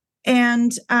 Yeah.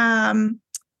 And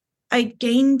I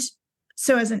gained,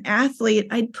 so as an athlete,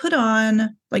 I'd put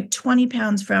on like 20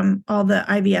 pounds from all the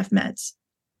IVF meds.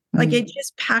 Like it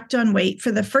just packed on weight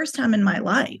for the first time in my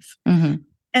life. And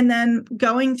then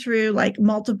going through like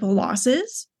multiple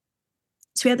losses.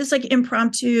 So we had this like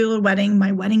impromptu wedding.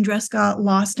 My wedding dress got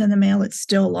lost in the mail. It's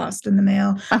still lost in the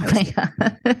mail. Oh my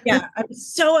God. Yeah, I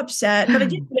was so upset,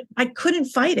 but I couldn't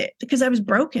fight it because I was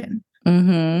broken.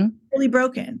 Really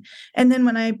broken. And then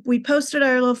when we posted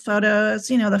our little photos,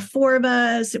 the four of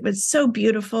us, it was so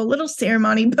beautiful, little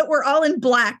ceremony, but we're all in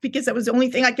black because that was the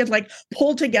only thing I could like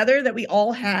pull together that we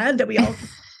all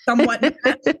somewhat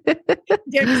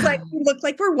Derek's like, we look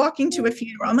like we're walking to a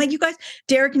funeral. I'm like, you guys,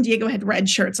 Derek and Diego had red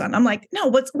shirts on. I'm like, no,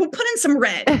 we'll put in some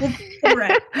red. We'll put in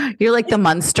red. You're like the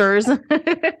Munsters.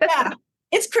 Yeah.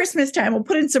 It's Christmas time. We'll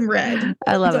put in some red.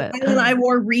 I love it. And I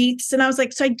wore wreaths, and I was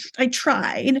like, so I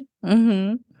tried,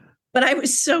 but I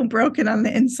was so broken on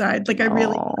the inside. Like I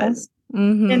really was.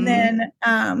 And then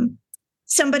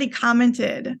somebody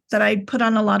commented that I put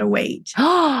on a lot of weight.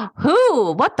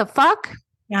 Who? What the fuck?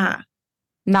 Yeah.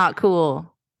 Not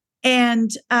cool. And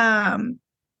I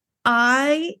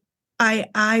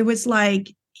was like,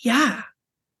 yeah,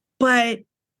 but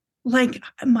like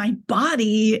my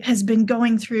body has been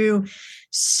going through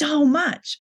so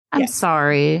much. I'm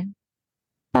sorry.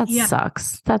 That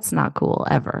sucks. That's not cool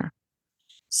ever.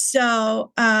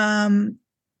 So I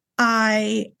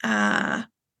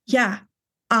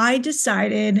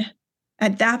decided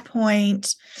at that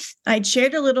point, I'd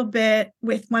shared a little bit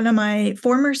with one of my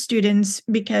former students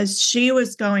because she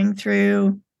was going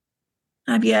through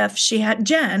IVF. She had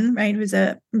Jen, right, who's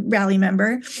a rally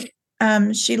member.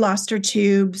 She lost her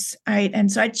tubes, right?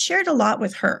 And so I'd shared a lot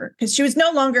with her because she was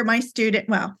no longer my student.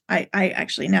 Well, I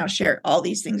actually now share all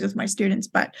these things with my students,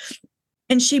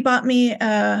 and she bought me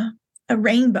a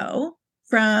rainbow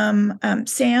from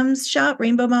Sam's shop,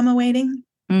 Rainbow Mama Waiting.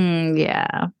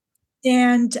 Yeah.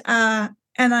 And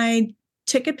I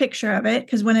took a picture of it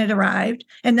because when it arrived,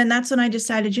 and then that's when I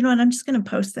decided, you know what, I'm just going to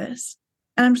post this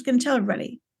and I'm just going to tell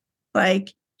everybody,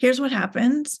 like, here's what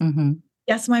happens.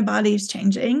 Yes, my body is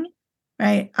changing,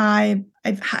 right? I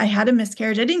had a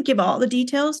miscarriage. I didn't give all the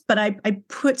details, but I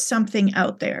put something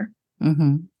out there.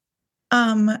 And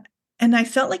I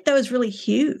felt like that was really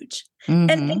huge. And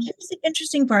here's the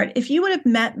interesting part. If you would have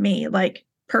met me, like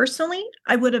personally,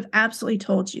 I would have absolutely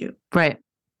told you. Right.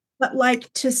 But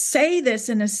like to say this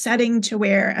in a setting to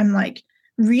where I'm like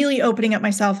really opening up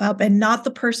myself up and not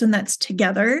the person that's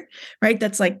together, right?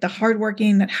 That's like the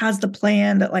hardworking, that has the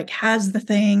plan, that like has the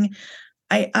thing.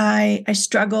 I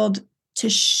struggled to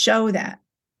show that.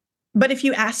 But if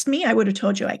you asked me, I would have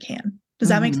told you I can. Does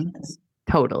that make sense?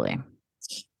 Totally.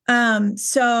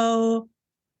 So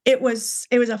it was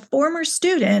a former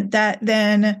student that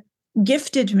then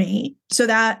gifted me so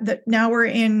that now we're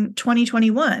in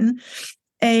 2021,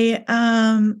 a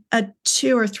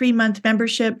 2 or 3 month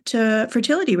membership to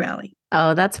Fertility Rally.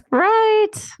 Oh, that's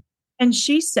right. And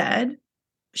she said,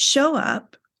 show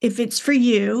up. If it's for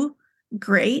you,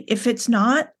 great. If it's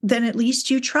not, then at least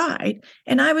you tried.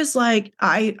 And I was like,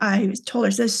 I told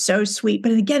her, this is so sweet.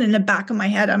 But again, in the back of my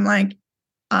head, I'm like,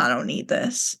 I don't need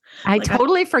this. I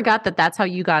totally forgot that that's how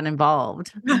you got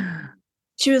involved.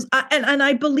 She was, and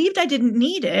I believed I didn't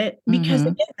need it because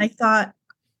again, I thought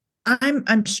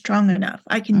I'm strong enough.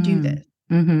 I can do this.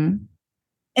 And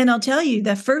I'll tell you,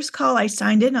 the first call I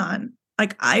signed in on,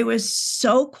 like I was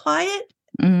so quiet.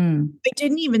 I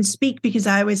didn't even speak because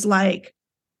I was like,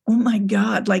 oh my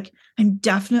God, like I'm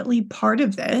definitely part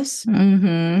of this.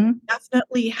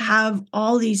 Definitely have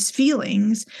all these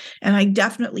feelings. And I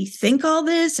definitely think all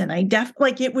this. And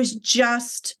like, it was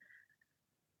just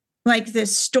like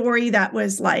this story that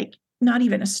was like, not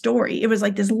even a story. It was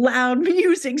like this loud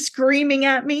music screaming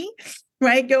at me,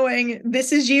 right? Going,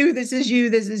 this is you, this is you,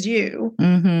 this is you.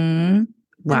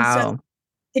 Wow. So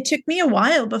it took me a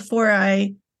while before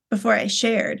I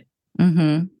shared.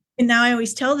 And now I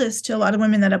always tell this to a lot of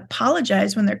women that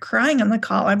apologize when they're crying on the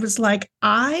call. I was like,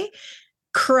 I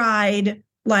cried,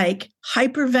 like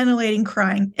hyperventilating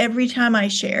crying every time I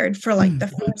shared for like the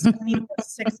first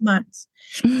 6 months.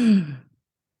 And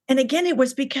again, it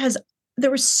was because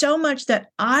there was so much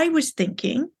that I was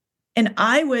thinking and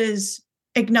I was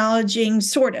acknowledging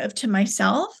sort of to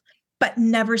myself, but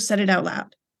never said it out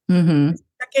loud. The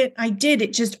second I did,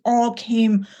 it just all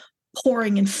came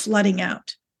pouring and flooding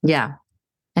out. Yeah.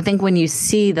 I think when you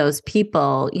see those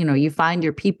people, you know, you find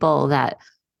your people that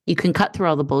you can cut through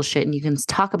all the bullshit and you can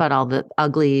talk about all the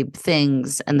ugly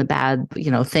things and the bad,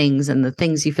 you know, things and the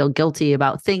things you feel guilty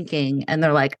about thinking. And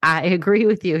they're like, I agree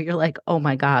with you. You're like, oh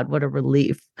my God, what a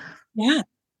relief. Yeah.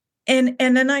 And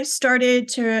then I started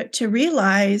to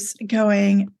realize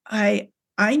going, I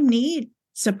need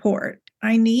support.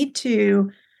 I need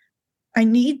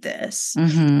this.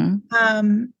 And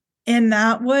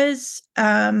that was,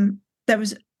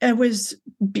 it was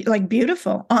like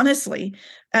beautiful, honestly.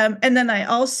 And then I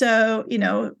also, you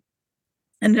know,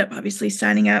 ended up obviously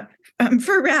signing up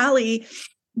for Rally,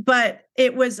 but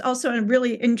it was also a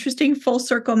really interesting full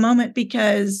circle moment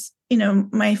because, you know,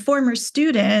 my former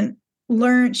student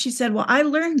she said, well, I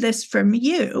learned this from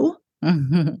you.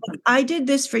 I did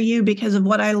this for you because of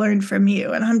what I learned from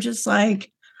you. And I'm just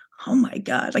like, oh my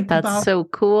God. Like that's so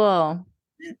cool.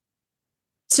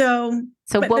 So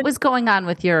what was going on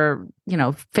with your, you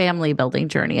know, family building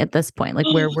journey at this point? Like,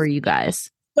 where were you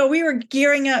guys? So we were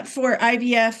gearing up for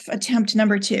IVF attempt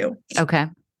number 2. Okay.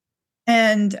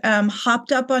 And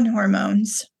hopped up on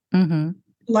hormones.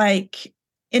 like,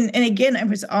 and again, I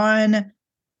was on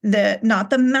not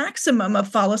the maximum of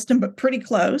follistim, but pretty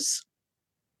close.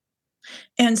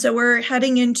 And so we're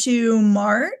heading into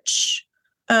March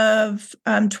of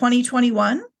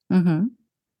 2021. Mm-hmm.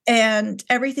 And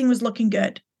everything was looking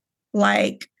good.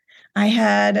 Like I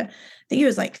think it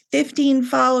was like 15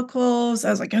 follicles. I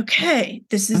was like, okay,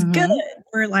 this is good.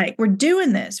 We're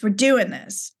doing this. We're doing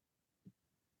this.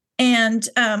 And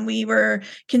we were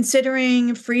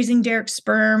considering freezing Derek's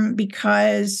sperm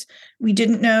because we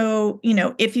didn't know,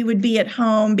 if he would be at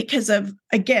home because of,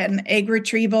 again, egg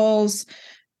retrievals.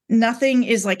 Nothing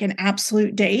is like an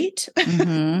absolute date.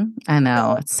 I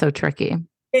know. It's so tricky.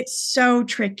 It's so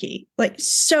tricky, like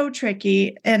so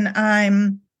tricky. And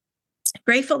I'm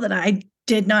grateful that I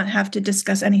did not have to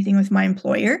discuss anything with my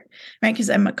employer, right? Because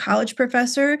I'm a college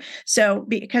professor. So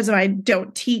because I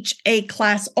don't teach a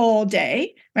class all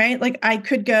day, right? Like I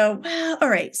could go, well, all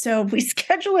right, so we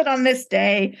schedule it on this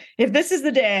day. If this is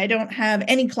the day, I don't have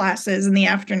any classes in the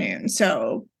afternoon.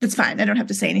 So that's fine. I don't have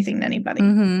to say anything to anybody.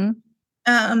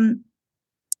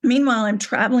 Meanwhile, I'm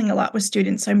traveling a lot with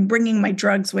students. I'm bringing my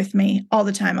drugs with me all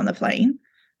the time on the plane,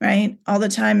 right? All the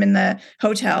time in the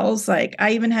hotels. Like I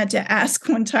even had to ask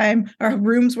one time, our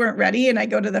rooms weren't ready. And I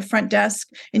go to the front desk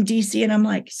in DC and I'm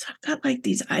like, so I've got like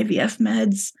these IVF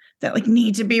meds that like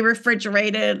need to be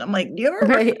refrigerated. I'm like, do you have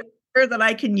a refrigerator that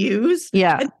I can use?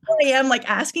 Yeah. And here I am like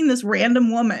asking this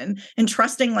random woman and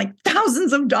trusting like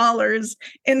thousands of dollars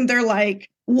in their like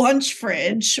lunch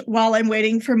fridge while I'm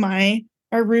waiting for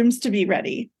our rooms to be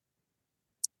ready.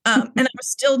 And I was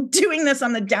still doing this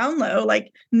on the down low,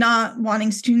 like not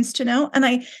wanting students to know. And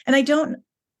I do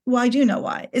know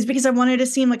why. It's because I wanted to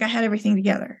seem like I had everything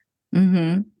together.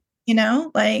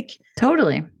 Like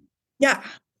totally. Yeah.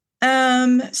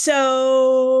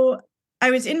 So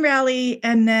I was in Raleigh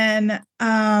and then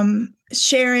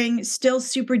sharing, still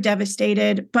super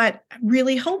devastated, but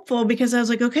really hopeful because I was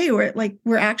like, okay,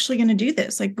 we're actually going to do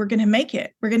this. Like we're going to make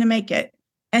it. We're going to make it.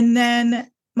 And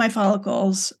then my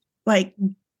follicles like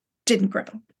didn't grow.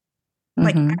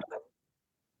 Like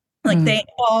they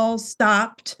all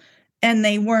stopped and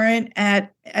they weren't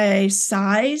at a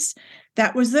size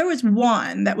there was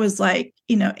one that was like,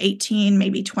 18,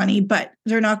 maybe 20, but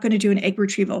they're not going to do an egg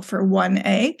retrieval for one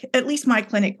egg. At least my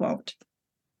clinic won't.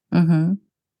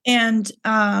 And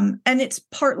it's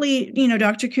partly,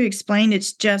 Dr. Koo explained,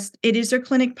 it is their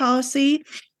clinic policy,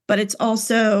 but it's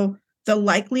also the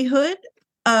likelihood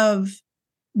of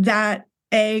that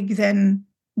egg then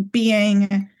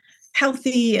being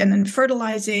healthy and then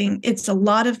fertilizing. It's a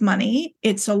lot of money.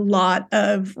 It's a lot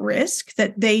of risk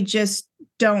that they just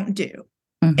don't do.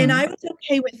 And I was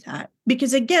okay with that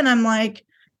because again, I'm like,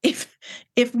 if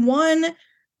one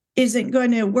isn't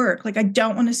going to work, like I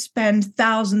don't want to spend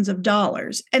thousands of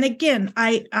dollars. And again,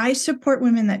 I support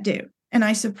women that do, and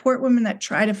I support women that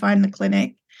try to find the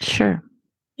clinic. Sure.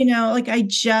 Like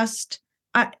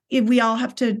we all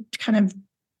have to kind of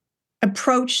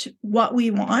approach what we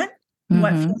want,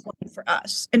 what feels right for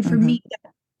us. And for me,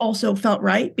 that also felt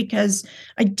right because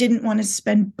I didn't want to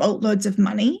spend boatloads of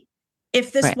money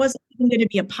if this wasn't even going to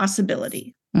be a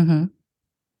possibility.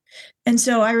 And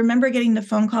so I remember getting the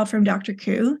phone call from Dr.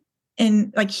 Koo,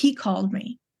 and like he called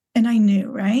me and I knew,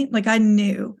 right? Like I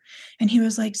knew. And he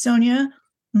was like, Sonia,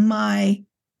 my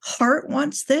heart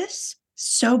wants this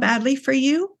so badly for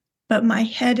you, but my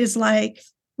head is like,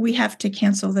 we have to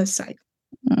cancel this cycle.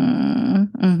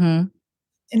 And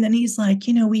then he's like,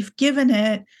 we've given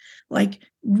it like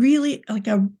really like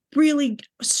a really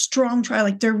strong trial.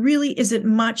 Like there really isn't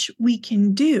much we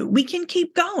can do. We can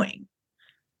keep going.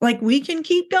 Like we can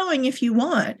keep going if you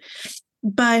want.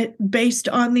 But based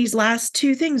on these last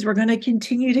two things, we're going to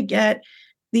continue to get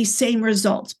these same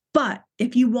results. But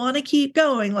if you want to keep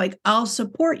going, like I'll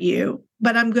support you,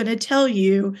 but I'm going to tell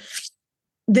you,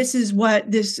 this is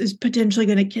what this is potentially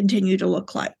going to continue to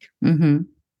look like.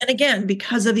 And again,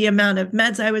 because of the amount of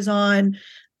meds I was on,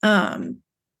 and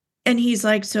he's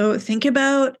like, so think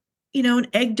about, an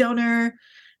egg donor,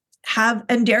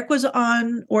 and Derek was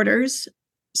on orders.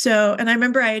 So, and I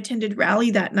remember I attended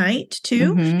Raleigh that night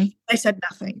too. I said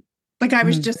nothing. Like I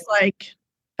was just like,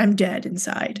 I'm dead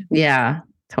inside. Yeah,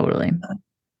 totally.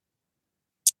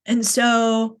 And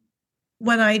so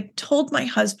when I told my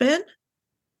husband,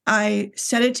 I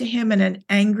said it to him in an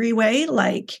angry way,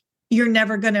 like, you're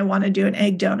never going to want to do an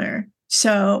egg donor.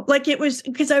 So like it was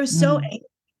because I was so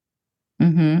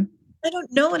angry. I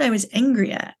don't know what I was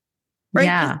angry at. Right.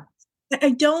 Yeah.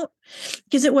 I don't,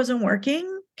 because it wasn't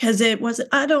working. Because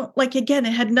I don't like, again,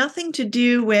 it had nothing to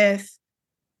do with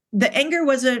the anger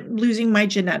wasn't losing my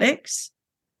genetics.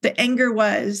 The anger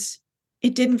was,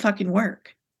 it didn't fucking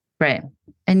work. Right.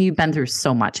 And you've been through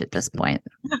so much at this point.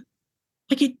 Yeah.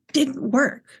 Like it didn't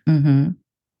work. Mm-hmm.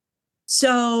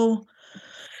 So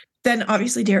then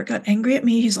obviously Derek got angry at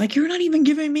me. He's like, you're not even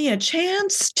giving me a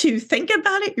chance to think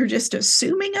about it. You're just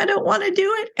assuming I don't want to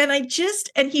do it.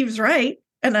 And he was right.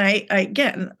 And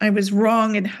I was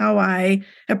wrong in how I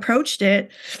approached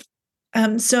it.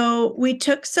 So we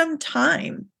took some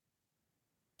time.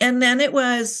 And then it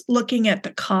was looking at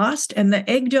the cost and the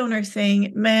egg donor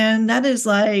thing. Man, that is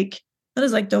like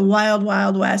the wild,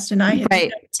 wild west. And I had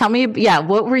right. Tell me,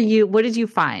 what did you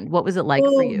find? What was it like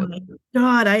for you? Oh my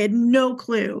God, I had no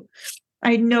clue.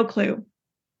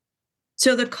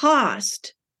 So the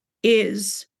cost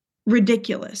is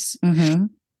ridiculous. Mm-hmm.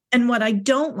 And what I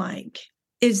don't like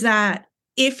is that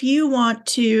if you want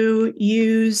to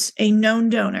use a known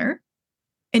donor,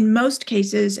 in most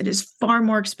cases, it is far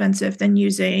more expensive than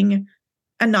using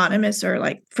anonymous or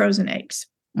like frozen eggs.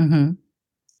 Mm-hmm.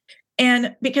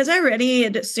 And because I already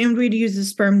had assumed we'd use a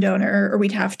sperm donor or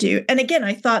we'd have to. And again,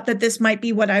 I thought that this might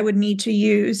be what I would need to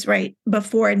use right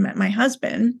before I met my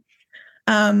husband.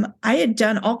 I had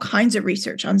done all kinds of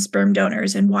research on sperm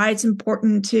donors and why it's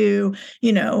important to,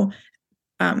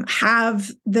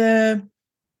 have the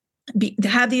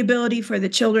ability for the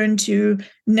children to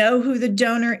know who the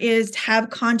donor is, to have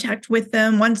contact with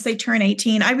them once they turn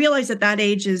 18. I realize that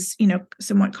age is,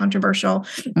 somewhat controversial.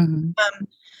 Mm-hmm.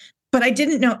 But I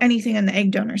didn't know anything on the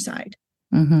egg donor side.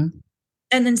 Mm-hmm.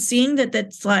 And then seeing that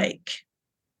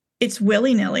it's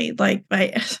willy-nilly,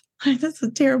 that's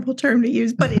a terrible term to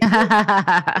use, but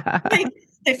I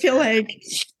feel like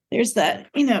there's that,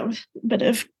 bit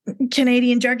of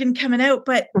Canadian jargon coming out,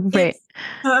 but right.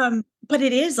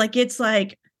 It's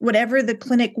like whatever the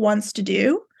clinic wants to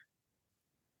do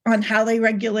on how they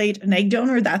regulate an egg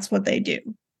donor, that's what they do.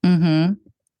 Mm-hmm.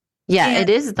 Yeah, and it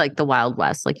is like the Wild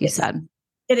West, like you said.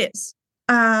 It is.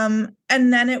 And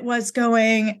then it was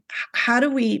going, how do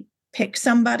we pick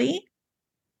somebody?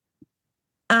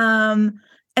 And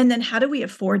then how do we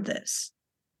afford this?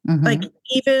 Mm-hmm. Like,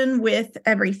 even with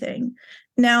everything.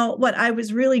 Now, what I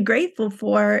was really grateful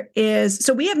for is,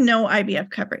 so we have no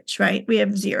IVF coverage, right? We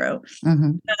have zero.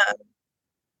 Mm-hmm.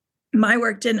 My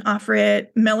work didn't offer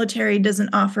it. Military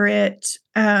doesn't offer it.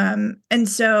 And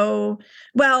so,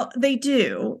 they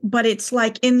do, but it's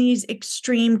like in these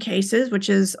extreme cases, which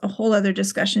is a whole other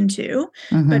discussion too.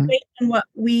 Mm-hmm. But based on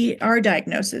our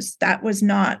diagnosis, that was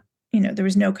not, there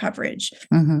was no coverage.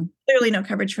 Mm-hmm. Clearly no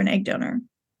coverage for an egg donor.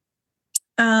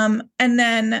 And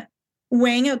then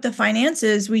weighing out the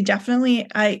finances, we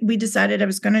decided I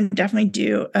was going to definitely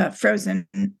do a frozen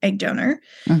egg donor.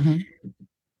 Mm-hmm.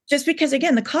 Just because,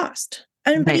 again, the cost.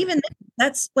 But even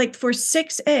that's like for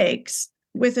 6 eggs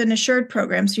with an assured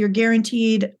program. So you're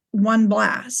guaranteed one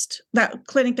blast, that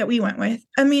clinic that we went with.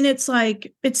 I mean, it's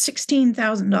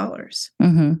 $16,000.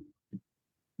 Mm-hmm.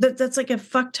 That's like a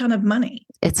fuck ton of money.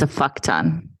 It's a fuck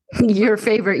ton. Your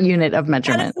favorite unit of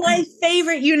measurement. That is my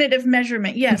favorite unit of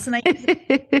measurement. Yes. And I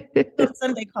on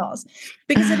Sunday calls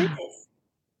because it is.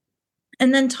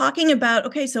 And then talking about,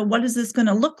 okay, so what is this going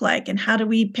to look like and how do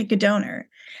we pick a donor?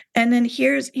 And then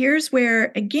here's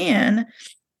where, again,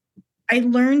 I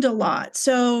learned a lot.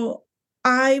 So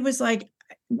I was like,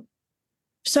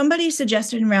 somebody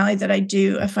suggested in Raleigh that I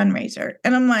do a fundraiser.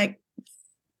 And I'm like,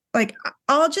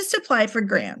 I'll just apply for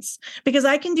grants because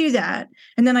I can do that.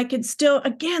 And then I could still,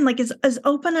 again, like as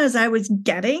open as I was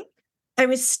getting, I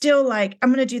was still like, I'm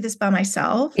going to do this by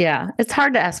myself. Yeah. It's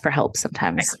hard to ask for help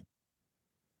sometimes.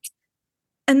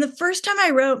 And the first time I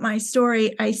wrote my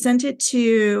story, I sent it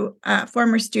to a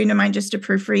former student of mine just to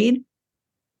proofread.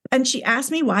 And she asked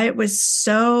me why it was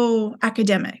so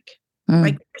academic.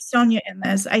 Like, Sonia in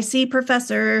this. I see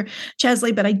Professor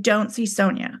Chesley, but I don't see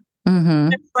Sonia. Mm-hmm.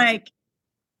 I'm like,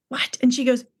 what? And she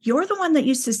goes, you're the one that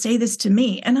used to say this to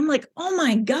me. And I'm like, oh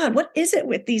my God, what is it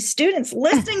with these students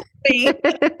listening to me?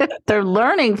 They're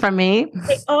learning from me.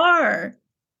 They are.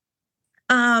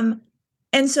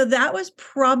 And so that was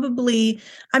probably,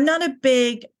 I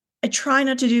try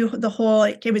not to do the whole,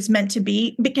 like it was meant to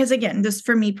be, because again, this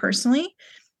for me personally,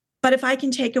 but if I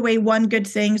can take away one good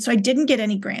thing, so I didn't get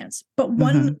any grants, but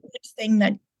one good thing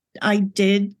that I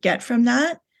did get from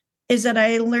that is that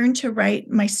I learned to write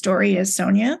my story as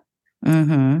Sonia,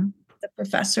 the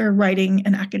professor writing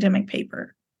an academic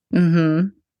paper. Mm-hmm.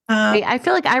 I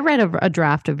feel like I read a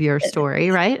draft of your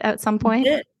story, right? At some point.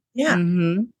 Yeah.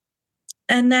 Mm-hmm.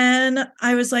 And then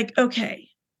I was like, okay,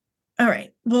 all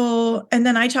right. Well, and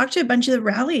then I talked to a bunch of the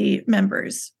Raleigh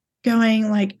members going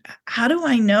like, how do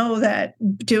I know that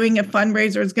doing a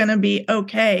fundraiser is going to be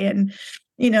okay? And,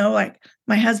 like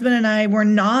my husband and I were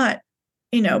not,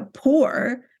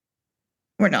 poor.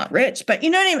 we're not rich, but you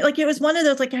know what I mean? Like, it was one of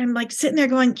those, like, I'm like sitting there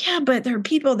going, yeah, but there are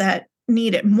people that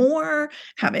need it more,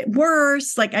 have it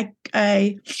worse. Like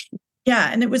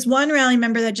yeah. And it was one rally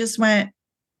member that just went,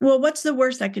 well, what's the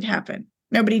worst that could happen?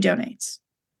 Nobody donates.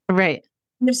 Right.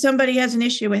 And if somebody has an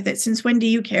issue with it, since when do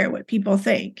you care what people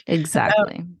think?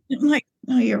 Exactly. I'm like,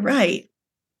 oh, you're right.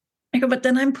 I go, but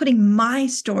then I'm putting my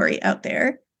story out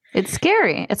there. It's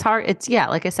scary. It's hard.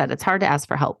 Like I said, it's hard to ask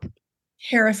for help.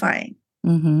 Terrifying.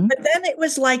 Mm-hmm. But then it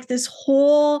was like this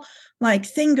whole like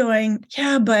thing going,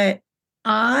 yeah, but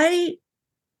I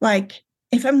like,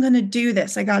 if I'm going to do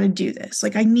this, I got to do this.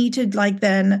 Like, I need to like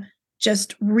then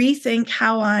just rethink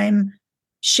how I'm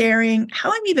sharing,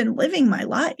 how I'm even living my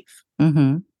life,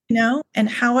 Mm-hmm. you know, and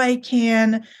how I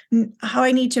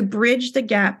need to bridge the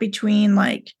gap between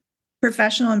like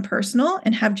professional and personal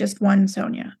and have just one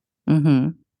Sonia. Mm-hmm.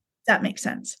 That makes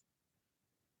sense.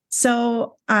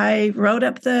 So I wrote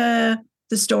up the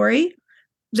story.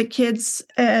 The kids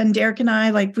and Derek and I,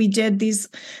 like, we did these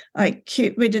like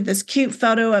we did this cute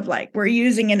photo of like, we're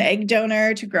using an egg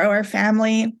donor to grow our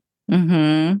family.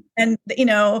 Mm-hmm. And, you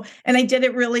know, and I did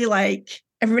it really like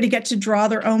everybody got to draw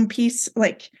their own piece.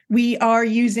 Like, we are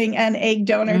using an egg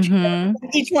donor. Mm-hmm.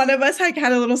 Each one of us like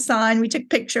had a little sign. We took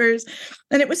pictures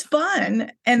and it was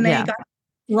fun. And they got to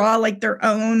draw like their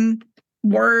own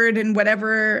word and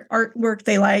whatever artwork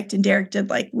they liked. And Derek did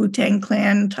like Wu-Tang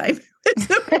Clan type.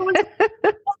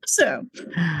 Awesome.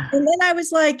 And then I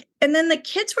was like, and then the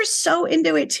kids were so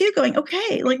into it too, going,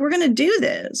 okay, like, we're going to do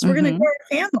this. We're going to grow our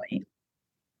family.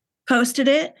 Posted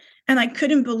it. And I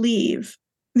couldn't believe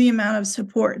the amount of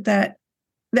support that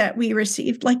we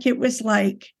received. Like, it was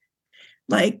like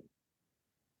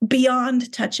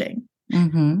beyond touching.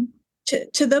 Mm-hmm.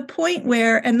 To the point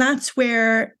where, and that's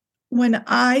where when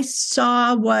I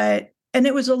saw and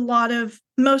it was a lot of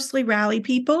mostly rally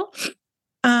people,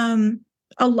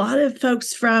 a lot of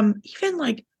folks from even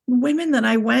like women that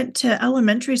I went to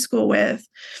elementary school with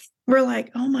were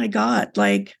like, oh my God,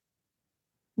 like,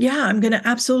 yeah, I'm going to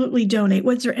absolutely donate.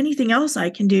 Was there anything else I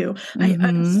can do?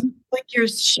 Mm-hmm. Like, you're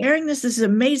sharing this. This is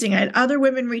amazing. I had other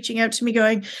women reaching out to me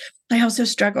going, I also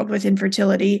struggled with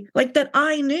infertility, like, that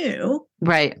I knew.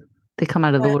 Right. They come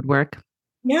out of the woodwork.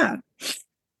 Yeah.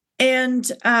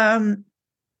 And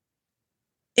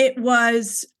it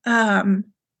was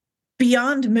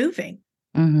beyond moving.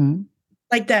 Mm-hmm.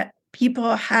 Like, that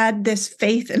people had this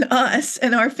faith in us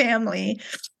and our family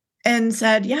and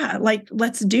said, yeah, like,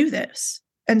 let's do this.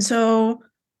 And so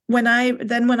when I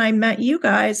met you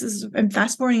guys, I'm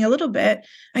fast forwarding a little bit,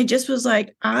 I just was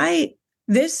like,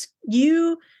 this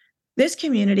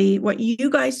community, what you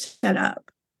guys set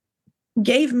up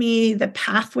gave me the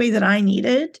pathway that I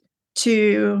needed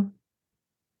to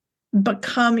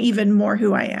become even more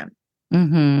who I am.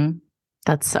 Mm-hmm.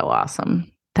 That's so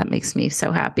awesome. That makes me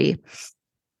so happy.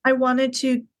 I wanted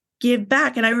to give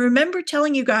back. And I remember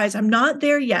telling you guys, I'm not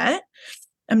there yet.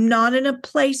 I'm not in a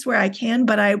place where I can,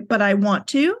 but I want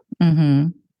to. Mm-hmm.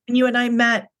 And you and I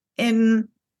met in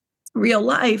real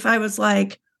life. I was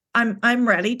like, I'm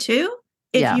ready to.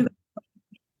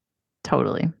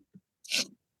 Totally.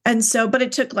 And so, but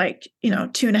it took like,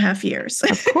 2.5 years.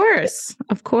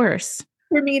 Of course.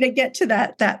 For me to get to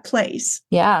that place.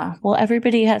 Yeah. Well,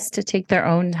 everybody has to take their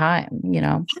own time,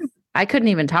 I couldn't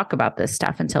even talk about this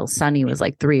stuff until Sonny was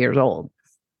like 3 years old.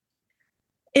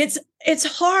 It's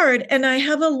hard. And I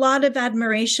have a lot of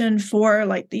admiration for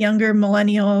like the younger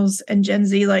millennials and Gen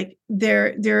Z, like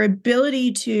their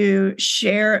ability to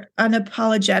share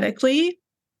unapologetically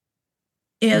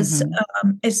is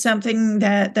something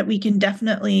that we can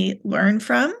definitely learn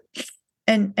from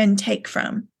and take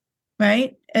from,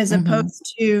 right? As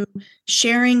opposed to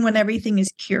sharing when everything is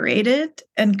curated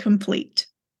and complete.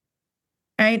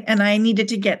 Right. And I needed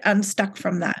to get unstuck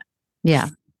from that. Yeah.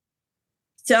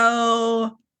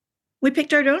 So we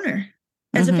picked our donor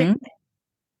as a family.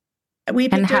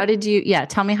 And how did you,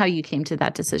 tell me how you came to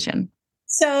that decision.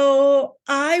 So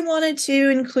I wanted to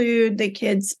include the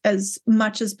kids as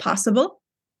much as possible.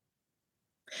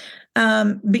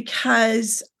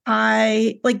 Because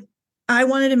I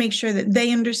wanted to make sure that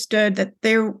they understood that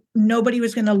nobody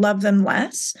was going to love them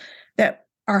less, that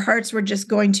our hearts were just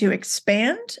going to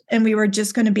expand and we were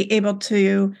just going to be able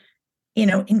to,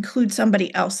 include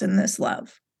somebody else in this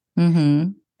love. Mm-hmm.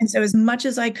 And so as much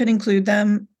as I could include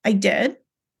them, I did.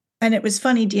 And it was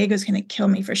funny, Diego's going to kill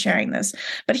me for sharing this,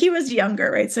 but he was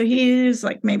younger, right? So he was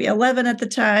like maybe 11 at the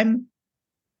time,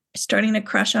 starting to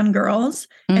crush on girls.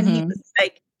 And he was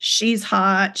like, she's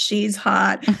hot.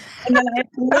 And then I had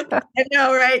to look, I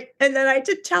know, right? And then I had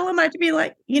to tell him, I had to be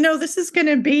like, this is going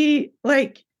to be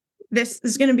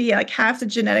like half the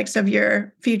genetics of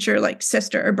your future like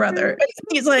sister or brother. And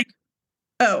he's like,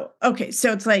 Oh, okay.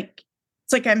 So it's like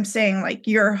I'm saying like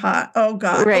you're hot. Oh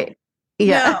God. Right.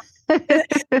 Yeah. No.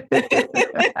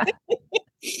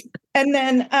 And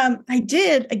then I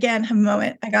did again have a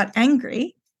moment. I got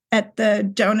angry at the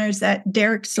donors that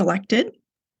Derek selected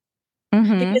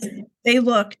because they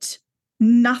looked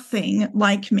nothing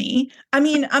like me. I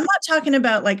mean, I'm not talking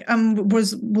about like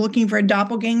was looking for a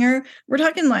doppelganger. We're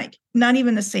talking like not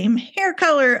even the same hair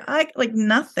color. Like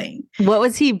nothing. What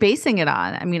was he basing it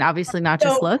on? I mean, obviously not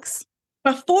just looks.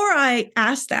 Before I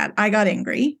asked that, I got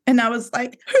angry and I was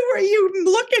like, who are you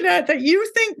looking at that you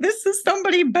think this is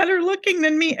somebody better looking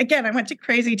than me? Again, I went to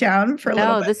crazy town for a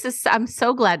little bit. I'm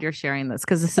so glad you're sharing this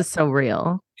because this is so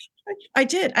real. I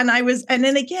did. And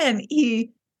then again,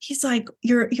 he's like,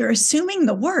 you're assuming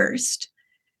the worst.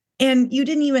 And you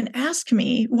didn't even ask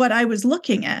me what I was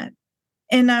looking at.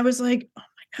 And I was like, oh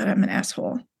my God, I'm an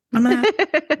asshole.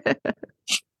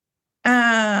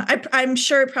 I'm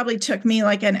sure it probably took me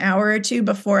like an hour or two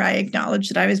before I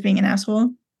acknowledged that I was being an asshole.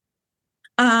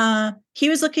 He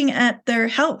was looking at their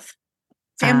health,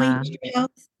 family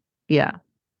health,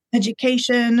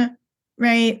 education,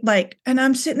 right? Like, and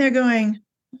I'm sitting there going,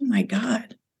 oh my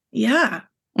God, yeah.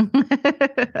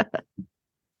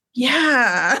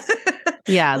 Yeah.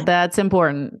 Yeah, that's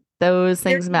important. Those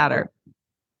things matter.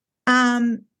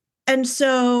 And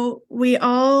so we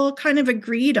all kind of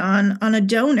agreed on a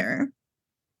donor.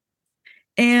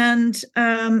 And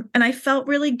I felt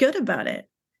really good about it.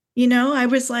 You know, I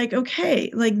was like,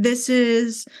 okay, like this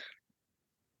is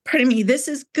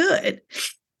good.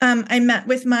 I met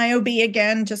with my OB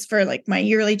again just for like my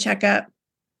yearly checkup.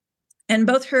 And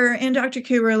both her and Dr.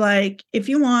 Koo were like, if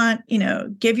you want, you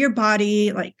know, give your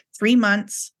body like 3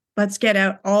 months, let's get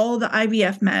out all the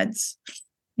IVF meds.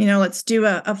 You know, let's do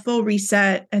a full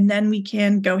reset, and then we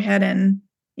can go ahead and,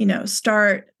 you know,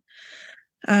 start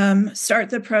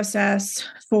the process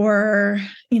for,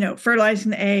 you know, fertilizing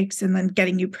the eggs and then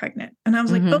getting you pregnant. And I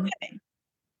was like, okay,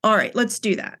 all right, let's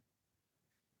do that.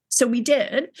 So we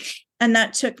did. And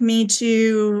that took me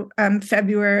to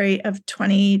February of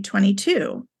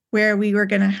 2022, where we were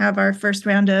going to have our first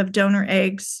round of donor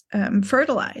eggs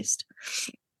fertilized.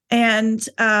 And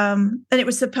it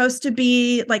was supposed to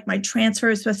be like my transfer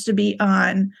was supposed to be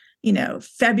on, you know,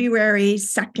 February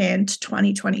 2nd,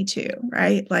 2022,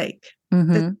 right? Like,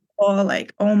 all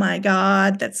like, oh my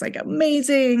God, that's like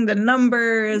amazing. The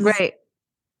numbers. Right.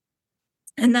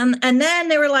 And then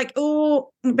they were like,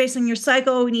 oh, based on your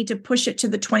cycle, we need to push it to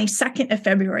the 22nd of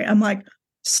February. I'm like,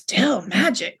 still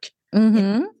magic.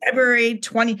 February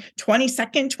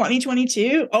 22nd,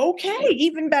 2022. Okay,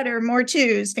 even better. More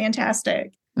twos.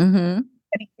 Fantastic. Anything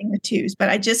with twos. But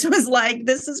I just was like,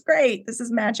 this is great. This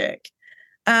is magic.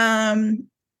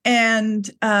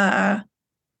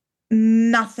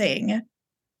 Nothing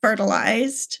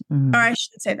fertilized. Or I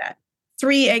shouldn't say that.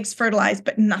 3 eggs fertilized,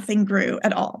 but nothing grew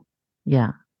at all.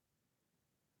 Yeah.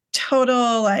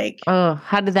 Total like. Oh,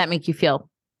 how did that make you feel?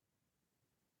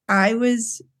 I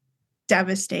was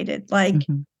devastated. Like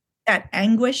that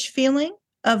anguish feeling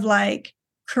of like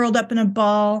curled up in a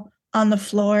ball on the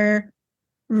floor,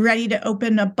 ready to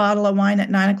open a bottle of wine at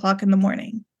 9:00 in the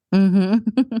morning.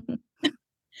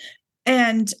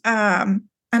 And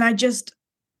I just,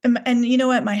 and you know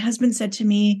what my husband said to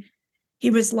me, he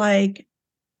was like,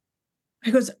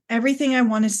 he goes, everything I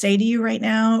want to say to you right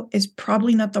now is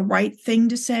probably not the right thing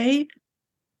to say,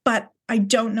 but I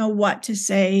don't know what to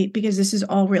say because this is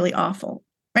all really awful.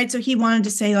 Right. So he wanted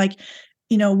to say like,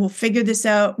 you know, we'll figure this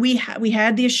out. We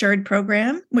had the Assured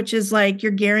program, which is like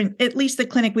you're guaranteed, at least the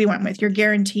clinic we went with, you're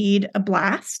guaranteed a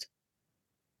blast.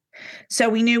 So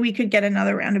we knew we could get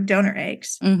another round of donor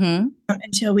eggs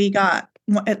until we got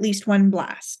at least one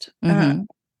blast.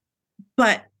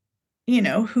 But, you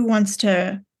know, who wants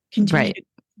to continue? Right.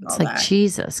 It's like, that?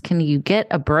 Jesus, can you get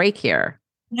a break here?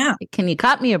 Yeah. Can you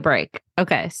cut me a break?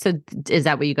 Okay. So is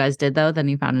that what you guys did though? Then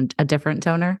you found a different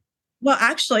donor? Well,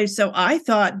 actually, so I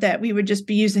thought that we would just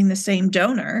be using the same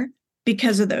donor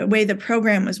because of the way the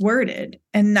program was worded.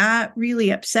 And that really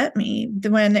upset me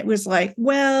when it was like,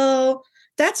 well,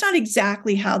 that's not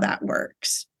exactly how that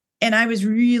works. And I was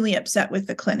really upset with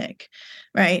the clinic,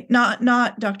 right?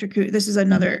 Not Dr. Koo. This is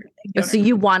another donor. So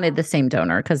you wanted the same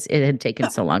donor because it had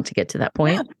taken so long to get to that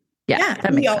point. Yeah,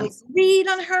 that makes sense. We always read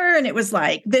on her, and it was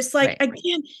like this, like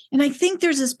again. And I think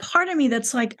there's this part of me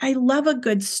that's like, I love a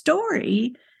good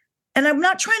story. And I'm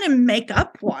not trying to make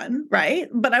up one, right?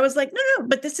 But I was like, no,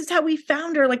 but this is how we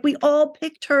found her. Like we all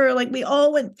picked her. Like we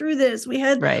all went through this. We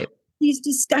had these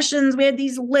discussions. We had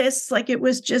these lists. Like it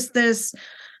was just this.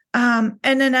 And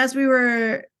then as we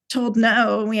were told,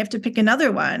 no, we have to pick another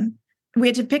one. We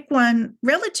had to pick one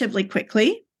relatively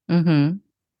quickly.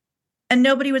 and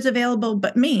nobody was available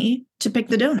but me to pick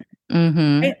the donor.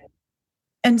 Mm-hmm. Right?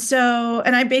 And so,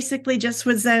 and I basically just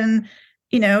was then,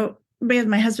 with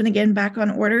my husband again back on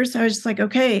orders. So I was just like,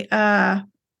 okay,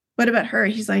 what about her?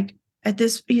 He's like,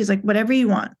 whatever you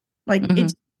want. Like, Mm-hmm.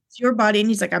 it's your body. And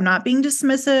he's like, I'm not being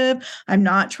dismissive. I'm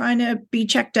not trying to be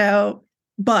checked out.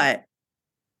 But,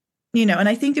 and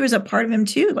I think there was a part of him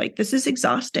too, like, this is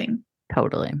exhausting.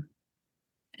 Totally.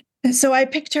 And so I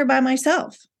picked her by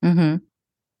myself. Mm-hmm.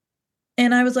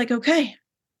 And I was like, okay,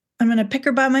 I'm going to pick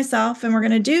her by myself and we're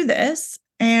going to do this.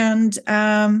 And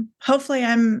hopefully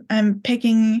I'm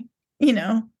picking,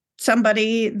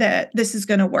 somebody that this is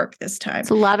going to work this time. It's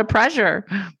a lot of pressure.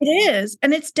 It is.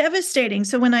 And it's devastating.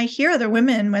 So when I hear other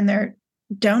women, when their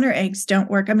donor eggs don't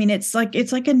work, I mean, it's like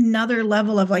another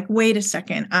level of like, wait a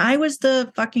second, I was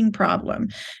the fucking problem.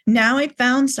 Now I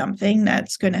found something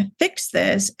that's going to fix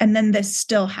this. And then this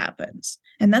still happens.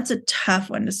 And that's a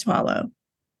tough one to swallow,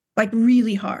 like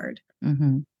really hard,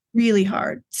 really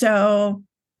hard. So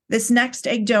this next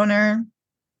egg donor,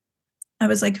 I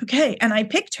was like, okay. And I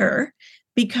picked her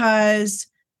because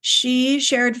she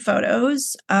shared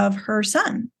photos of her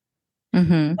son.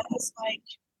 I was like,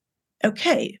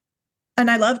 okay.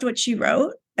 And I loved what she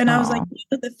wrote. And I was like,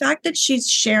 the fact that she's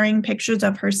sharing pictures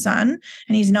of her son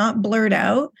and he's not blurred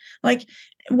out, like,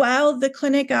 while the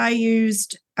clinic I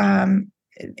used,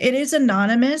 it is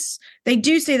anonymous. They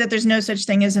do say that there's no such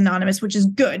thing as anonymous, which is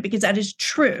good because that is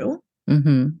true.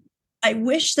 I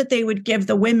wish that they would give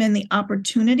the women the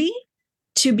opportunity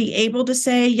to be able to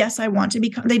say, yes, I want to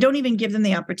become. They don't even give them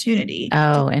the opportunity.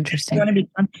 Oh, interesting.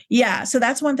 Yeah. So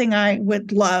that's one thing I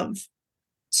would love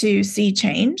to see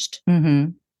changed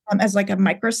as like a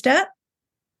micro step.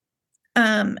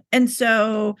 And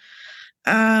so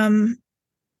the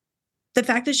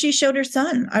fact that she showed her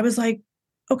son, I was like,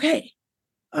 okay,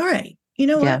 all right. You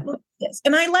know what? Look at this.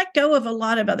 And I let go of a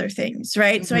lot of other things,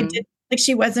 right? So I did, like,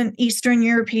 she wasn't Eastern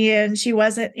European. She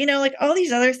wasn't, like all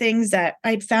these other things that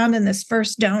I'd found in this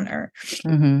first donor.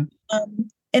 And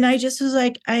I just was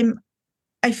like,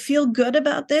 I feel good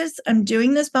about this. I'm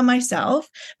doing this by myself,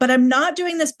 but I'm not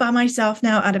doing this by myself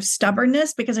now out of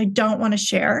stubbornness because I don't want to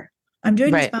share. I'm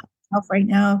doing this by myself right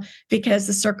now because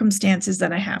the circumstances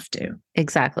that I have to.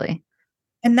 Exactly.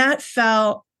 And that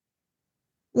felt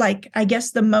like, I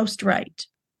guess, the most right.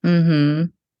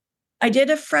 I did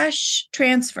a fresh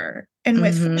transfer. And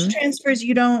with fresh transfers,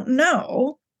 you don't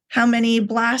know how many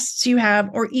blasts you have,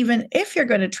 or even if you're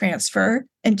going to transfer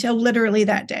until literally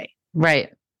that day.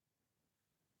 Right.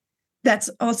 That's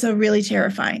also really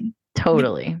terrifying.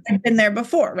 Totally. I've been there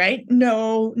before, right?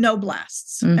 No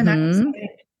blasts. And I was like,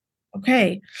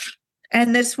 okay.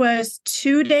 And this was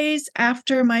 2 days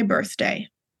after my birthday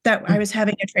that I was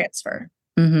having a transfer.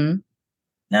 And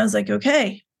I was like,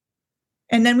 okay.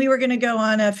 And then we were going to go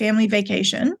on a family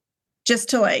vacation just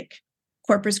to like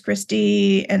Corpus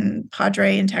Christi and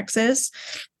Padre in Texas.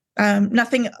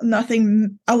 Nothing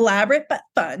elaborate, but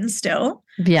fun still.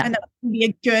 Yeah. And that would be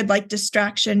a good like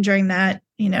distraction during that,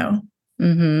 wait,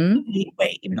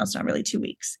 even though it's not really 2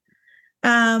 weeks.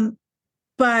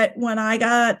 But when I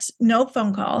got no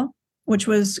phone call, which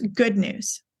was good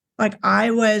news, like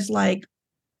I was like,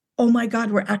 oh my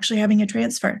God, we're actually having a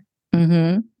transfer.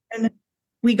 And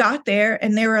we got there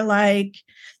and they were like,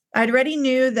 I'd already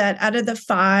knew that out of the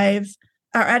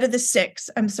 6,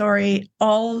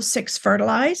 all 6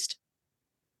 fertilized.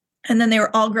 And then they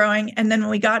were all growing. And then when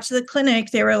we got to the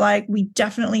clinic, they were like, we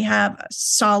definitely have a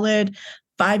solid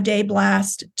 5-day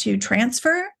blast to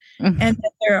transfer. And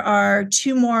there are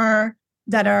 2 more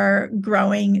that are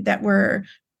growing that we're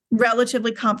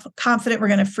relatively confident we're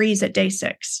going to freeze at day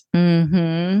 6.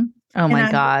 Oh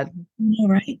my God.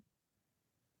 Right.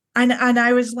 And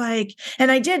I was like,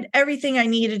 and I did everything I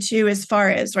needed to as far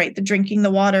as, right, the drinking the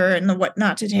water and the what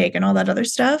not to take and all that other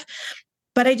stuff.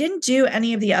 But I didn't do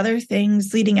any of the other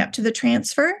things leading up to the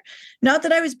transfer. Not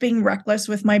that I was being reckless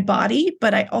with my body,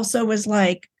 but I also was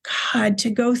like, God, to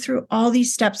go through all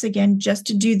these steps again just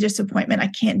to do this appointment, I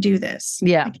can't do this.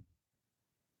 Yeah.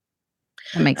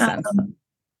 That makes sense.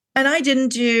 And I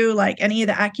didn't do like any of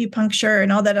the acupuncture and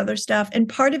all that other stuff. And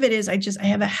part of it is I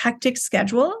have a hectic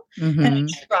schedule and I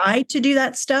tried to do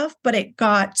that stuff, but it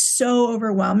got so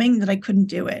overwhelming that I couldn't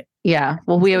do it. Yeah.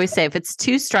 Well, we always say if it's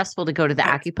too stressful to go to the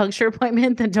acupuncture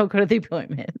appointment, then don't go to the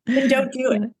appointment. Then don't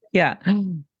do it. Yeah.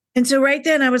 And so right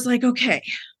then I was like, okay,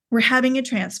 we're having a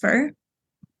transfer.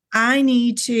 I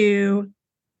need to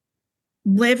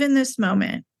live in this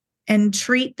moment and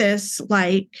treat this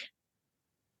like,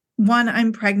 1,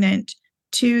 I'm pregnant.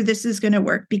 2, this is going to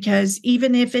work, because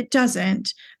even if it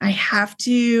doesn't, I have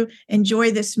to enjoy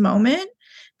this moment,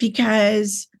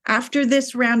 because after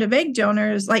this round of egg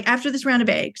donors, like after this round of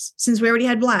eggs, since we already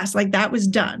had blast, like that was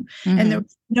done. And there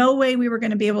was no way we were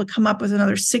going to be able to come up with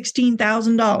another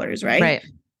 $16,000, right? Right.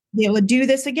 Be able to do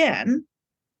this again.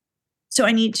 So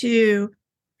I need to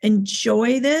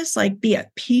enjoy this, like be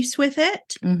at peace with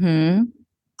it.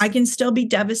 I can still be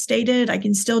devastated. I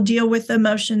can still deal with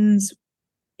emotions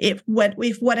if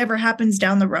whatever happens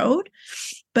down the road.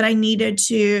 But I needed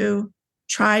to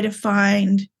try to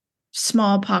find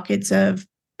small pockets of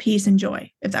peace and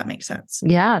joy, if that makes sense.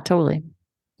 Yeah, totally.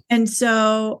 And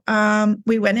so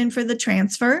we went in for the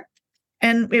transfer.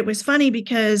 And it was funny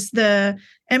because the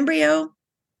embryo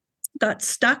got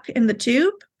stuck in the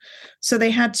tube. So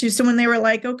they had to, so when they were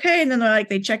like, okay, and then they're like,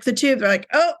 they checked the tube, they're like,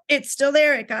 oh, it's still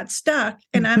there. It got stuck.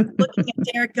 And I'm looking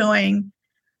at Derek going,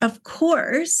 of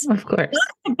course. Of course.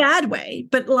 Not in a bad way,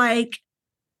 but like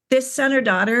this son or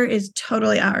daughter is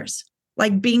totally ours.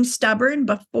 Like being stubborn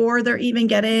before they're even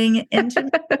getting into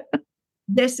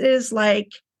this is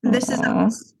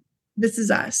us. This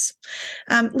is us.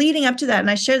 Leading up to that,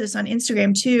 and I share this on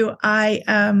Instagram too.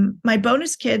 My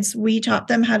bonus kids, we taught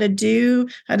them how to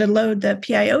load the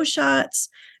PIO shots,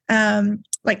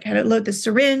 like how to load the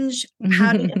syringe,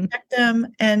 how to inject them.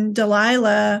 And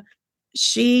Delilah,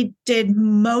 she did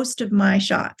most of my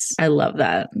shots. I love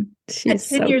that. She's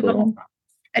so cool.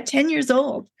 At 10 years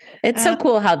old. It's so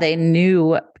cool how they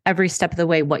knew every step of the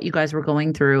way what you guys were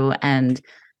going through. And,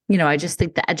 I just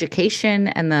think the education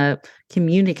and the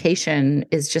communication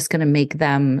is just going to make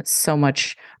them so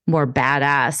much more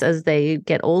badass as they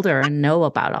get older and know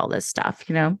about all this stuff,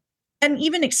 And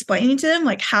even explaining to them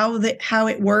like how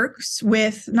it works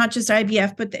with not just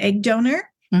IVF, but the egg donor,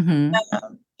 and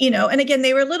again,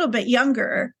 they were a little bit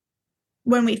younger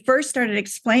when we first started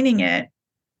explaining it.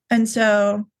 And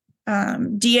so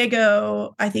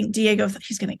Diego,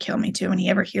 he's going to kill me too when he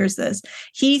ever hears this.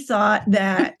 He thought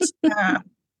that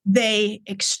they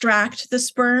extract the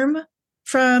sperm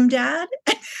from dad.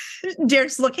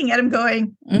 Derek's looking at him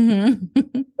going,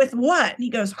 with what? And he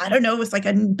goes, I don't know, with like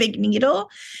a big needle.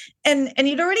 And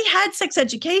he'd already had sex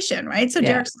education, right? So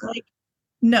Derek's like,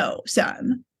 no,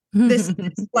 son, this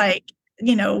is like,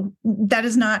 that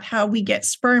is not how we get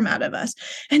sperm out of us.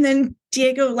 And then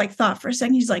Diego like thought for a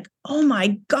second. He's like, oh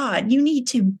my God, you need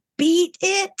to beat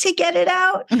it to get it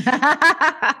out.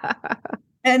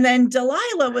 And then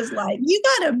Delilah was like, you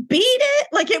got to beat it.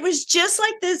 Like, it was just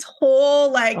like this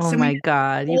whole like, oh my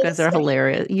God, you guys are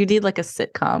hilarious. You need like a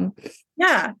sitcom.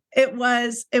 Yeah, it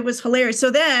was hilarious. So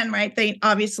then, right, they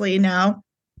obviously now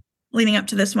leading up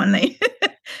to this one,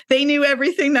 they knew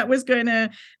everything that was going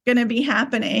to be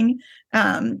happening.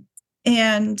 And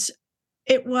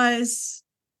it was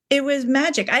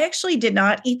magic. I actually did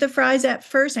not eat the fries at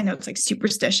first. I know it's like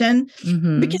superstition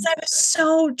because I was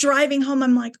so driving home.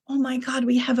 I'm like, oh my God,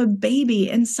 we have a baby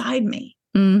inside me.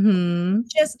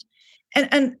 Just,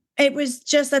 and it was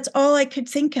just, that's all I could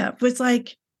think of was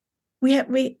like,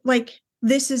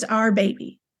 this is our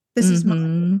baby. This is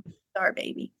our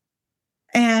baby.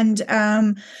 And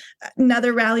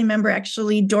another rally member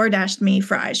actually DoorDashed me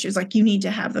fries. She was like, you need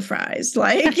to have the fries.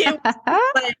 Like, it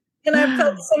was and I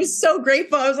felt so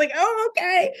grateful. I was like, oh,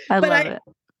 okay. I love it.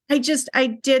 I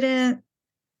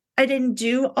didn't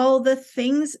do all the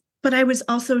things, but I was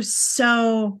also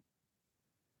so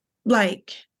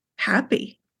like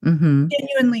happy,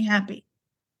 genuinely happy.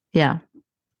 Yeah.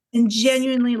 And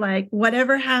genuinely like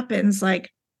whatever happens,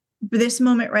 like this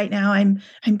moment right now, I'm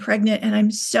pregnant and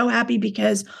I'm so happy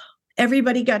because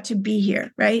everybody got to be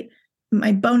here, right?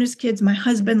 My bonus kids, my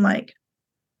husband, like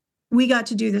we got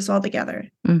to do this all together.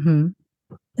 And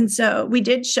so we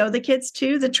did show the kids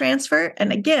too, the transfer.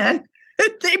 And again,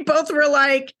 they both were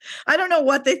like, I don't know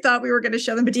what they thought we were going to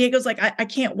show them, but Diego's like, I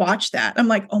can't watch that. I'm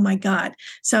like, oh my God,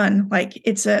 son, like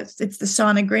it's the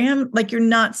sonogram. Like you're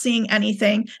not seeing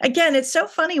anything. Again, it's so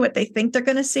funny what they think they're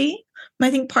going to see. And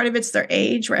I think part of it's their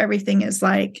age where everything is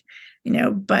like,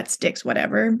 butts, dicks,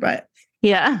 whatever. But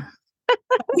yeah.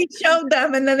 We showed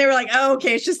them and then they were like, oh,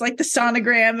 okay, it's just like the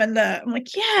sonogram and I'm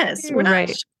like, yes, we're not.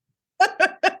 Right.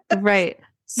 Right.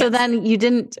 So then you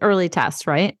didn't early test,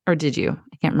 right? Or did you?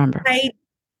 I can't remember. I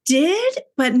did,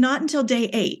 but not until day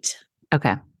 8.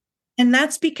 Okay. And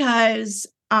that's because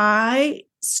I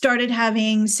started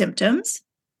having symptoms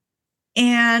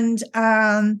and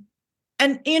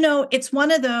it's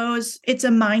one of those, it's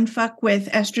a mind fuck with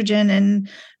estrogen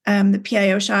and the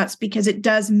PIO shots because it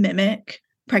does mimic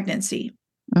pregnancy.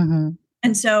 And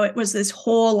so it was this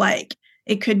whole, like,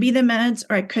 it could be the meds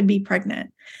or I could be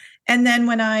pregnant. And then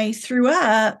when I threw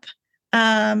up,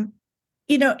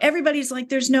 everybody's like,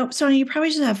 there's no, Sonia, you probably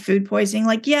just have food poisoning.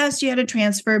 Like, yes, you had a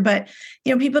transfer, but,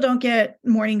 people don't get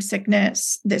morning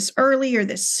sickness this early or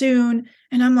this soon.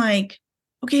 And I'm like,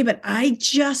 okay, but I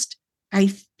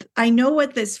know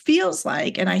what this feels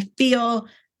like, and I feel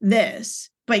this,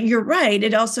 but you're right.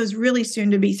 It also is really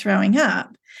soon to be throwing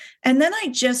up. And then I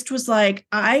just was like,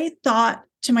 I thought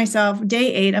to myself,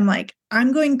 day 8, I'm like,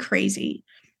 I'm going crazy.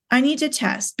 I need to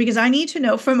test because I need to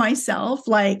know for myself,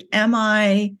 like,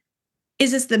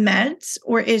 is this the meds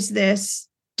or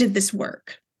did this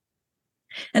work?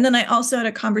 And then I also had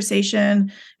a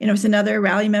conversation, with another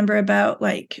rally member about,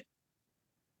 like,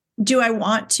 do I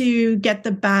want to get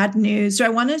the bad news? Do I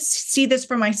want to see this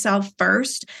for myself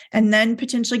first and then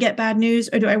potentially get bad news?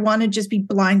 Or do I want to just be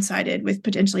blindsided with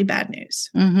potentially bad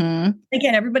news? Mm-hmm.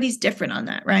 Again, everybody's different on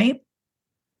that, right?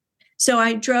 So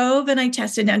I drove and I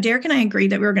tested. Now, Derek and I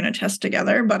agreed that we were going to test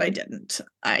together, but I didn't.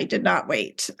 I did not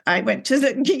wait. I went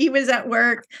to he was at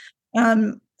work.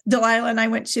 Delilah and I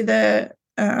went to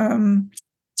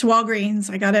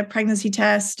Walgreens. I got a pregnancy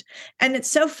test. And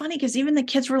it's so funny because even the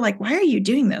kids were like, why are you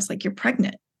doing this? Like, you're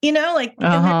pregnant, like,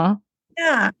 uh-huh.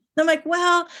 Yeah. And I'm like,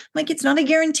 well, it's not a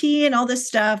guarantee and all this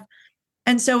stuff.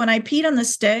 And so when I peed on the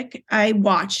stick, I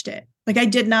watched it. Like, I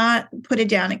did not put it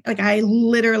down. Like, I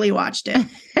literally watched it.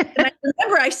 And I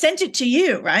remember I sent it to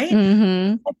you, right?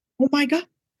 Mm-hmm. Oh my God.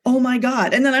 Oh my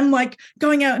God. And then I'm like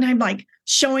going out and I'm like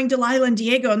showing Delilah and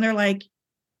Diego, and they're like,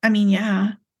 I mean,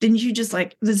 yeah. Didn't you just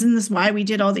like, isn't this why we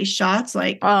did all these shots?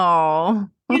 Like, oh,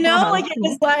 like it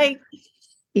was like,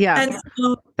 yeah. And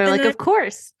so, they're like, of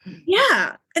course.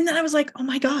 Yeah. And then I was like, oh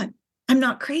my God, I'm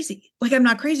not crazy. Like, I'm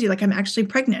not crazy. Like, I'm actually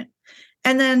pregnant.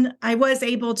 And then I was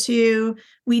able to,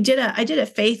 I did a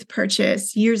faith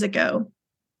purchase years ago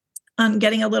on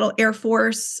getting a little Air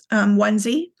Force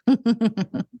onesie.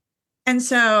 And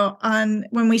so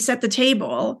when we set the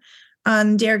table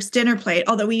on Derek's dinner plate,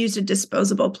 although we used a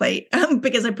disposable plate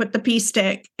because I put the pea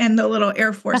stick and the little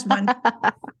Air Force one.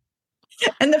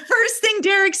 And the first thing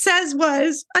Derek says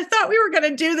was, I thought we were going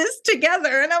to do this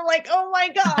together. And I'm like, oh my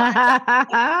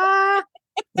God.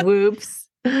 Whoops.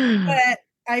 But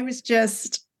I was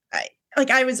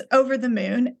I was over the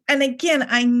moon. And again,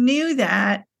 I knew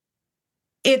that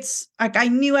it's like, I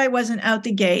knew I wasn't out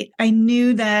the gate. I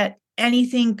knew that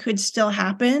anything could still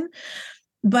happen,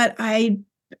 but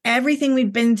everything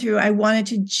we've been through, I wanted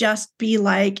to just be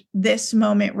like this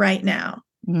moment right now.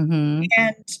 Mm-hmm.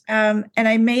 And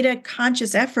I made a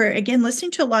conscious effort, again,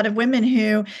 listening to a lot of women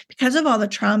who, because of all the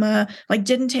trauma, like,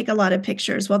 didn't take a lot of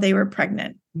pictures while they were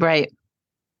pregnant. Right.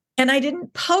 And I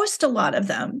didn't post a lot of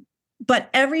them, but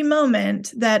every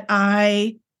moment that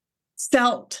I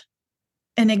felt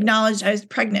and acknowledged I was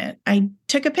pregnant, I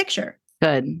took a picture.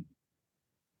 Good.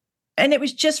 And it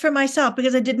was just for myself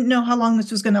because I didn't know how long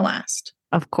this was going to last.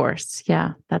 Of course.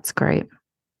 Yeah, that's great.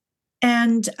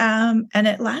 And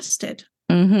it lasted.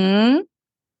 Mm-hmm.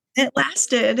 It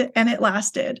lasted and it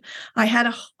lasted. I had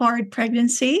a hard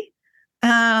pregnancy.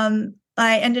 I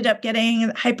ended up getting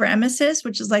hyperemesis,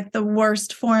 which is like the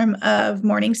worst form of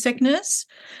morning sickness.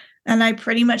 And I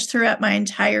pretty much threw up my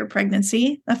entire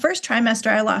pregnancy. The first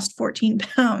trimester, I lost 14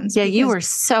 pounds. Yeah, you were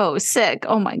so sick.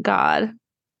 Oh my God.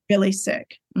 Really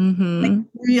sick. Mm-hmm. Like,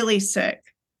 really sick.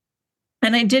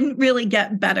 And I didn't really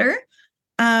get better.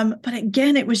 But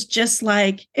again, it was just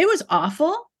like, it was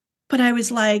awful. But I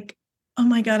was like, oh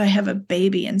my God, I have a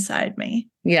baby inside me.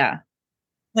 Yeah.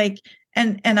 Like,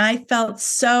 and I felt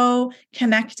so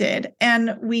connected.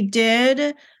 And we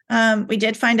did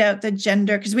find out the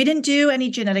gender, because we didn't do any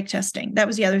genetic testing. That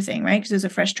was the other thing, right? Because it was a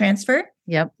fresh transfer.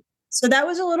 Yep. So that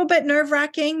was a little bit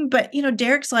nerve-wracking, but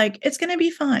Derek's like, it's going to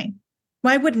be fine.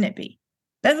 Why wouldn't it be?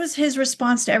 That was his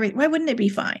response to everything. Why wouldn't it be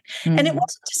fine? Mm-hmm. And it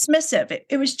wasn't dismissive.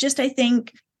 It was just, I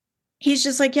think he's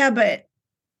just like, yeah, but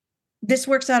this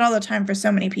works out all the time for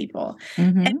so many people.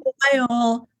 Mm-hmm. And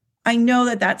while I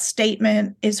know that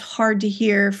statement is hard to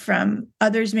hear from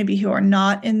others, maybe who are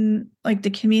not in like the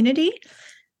community,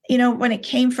 when it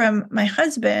came from my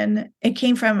husband, it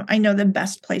came from, I know, the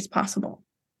best place possible.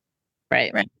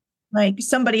 Right. Like,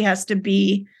 somebody has to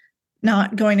be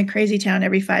not going to crazy town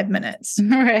every 5 minutes.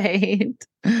 Right.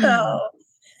 So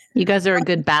you guys are a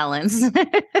good balance.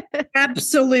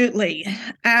 Absolutely.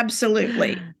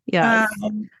 Yeah.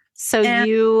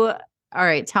 All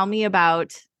right, tell me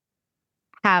about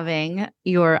having I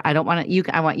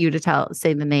want you to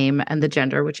say the name and the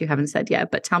gender, which you haven't said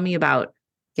yet, but tell me about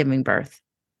giving birth.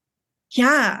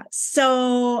 Yeah.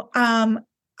 So,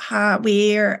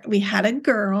 we had a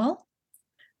girl,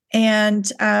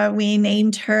 and we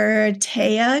named her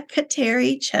Taya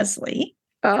Kateri Chesley.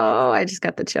 Oh, I just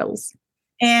got the chills.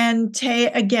 And Taya,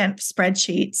 again,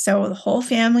 spreadsheet. So the whole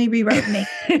family rewrote names.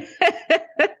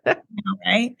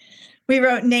 Right? We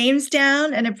wrote names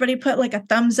down and everybody put like a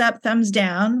thumbs up, thumbs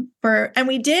down and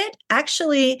we did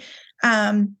actually,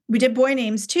 we did boy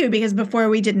names too, because before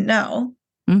we didn't know.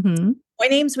 Mm-hmm. Boy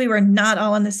names we were not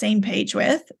all on the same page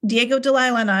with. Diego,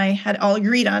 Delilah, and I had all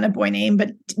agreed on a boy name,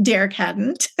 but Derek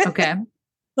hadn't. Okay.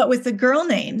 But with the girl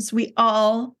names, we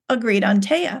all agreed on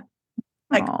Taya.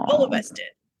 Like all of us did.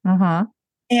 Uh-huh.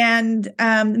 And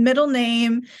middle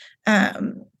name,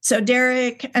 so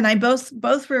Derek and I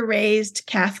both were raised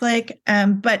Catholic,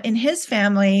 but in his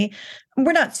family,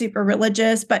 we're not super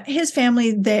religious, but his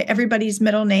family, everybody's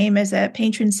middle name is a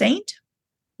patron saint.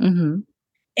 Mm-hmm.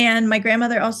 And my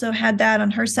grandmother also had that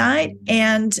on her side.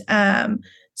 And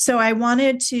so I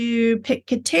wanted to pick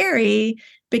Kateri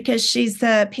because she's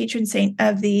the patron saint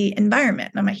of the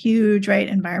environment. I'm a huge,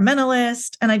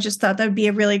 environmentalist. And I just thought that would be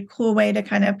a really cool way to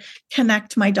kind of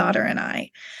connect my daughter and I.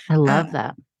 I love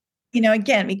that.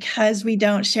 Again, because we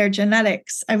don't share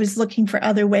genetics, I was looking for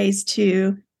other ways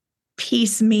to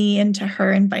piece me into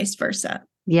her and vice versa.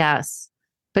 Yes.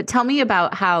 But tell me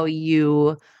about how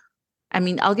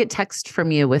I'll get text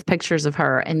from you with pictures of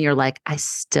her and you're like, I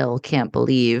still can't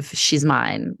believe she's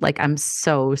mine. Like, I'm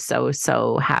so, so,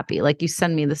 so happy. Like, you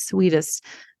send me the sweetest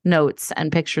notes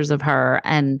and pictures of her.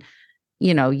 And,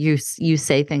 you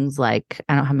say things like,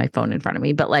 I don't have my phone in front of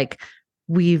me, but like,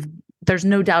 there's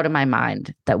no doubt in my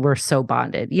mind that we're so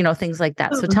bonded, things like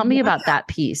that. So tell me about that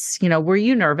piece. Were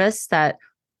you nervous that,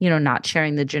 not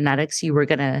sharing the genetics, you were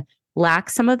going to lack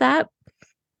some of that?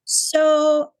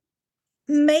 So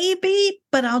maybe,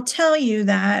 but I'll tell you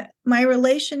that my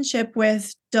relationship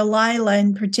with Delilah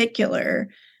in particular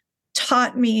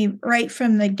taught me right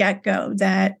from the get-go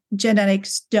that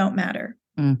genetics don't matter.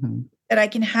 Mm-hmm. That I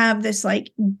can have this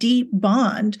like deep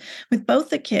bond with both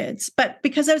the kids. But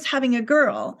because I was having a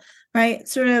girl, right,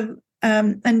 sort of,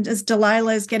 and as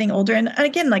Delilah is getting older, and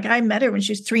again, like I met her when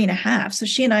she was 3.5. So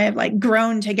she and I have like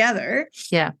grown together.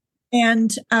 Yeah.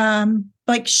 And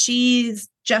like she's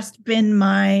just been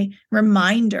my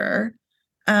reminder,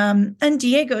 and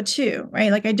Diego too,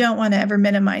 right? Like I don't want to ever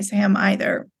minimize him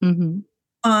either, mm-hmm.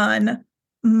 on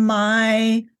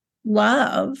my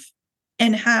love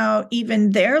and how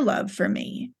even their love for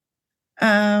me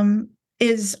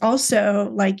is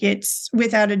also like it's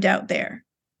without a doubt there,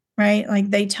 right? Like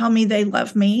they tell me they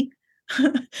love me.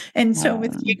 And so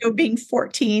with Diego being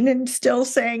 14 and still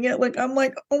saying it, like I'm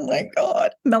like, oh my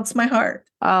God, melts my heart.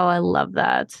 Oh, I love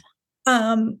that.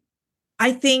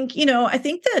 I think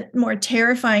the more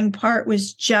terrifying part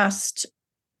was just,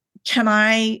 can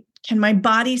my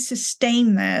body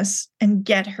sustain this and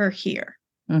get her here?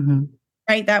 Mm-hmm.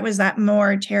 Right. That was that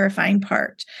more terrifying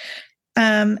part.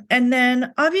 And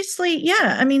then obviously,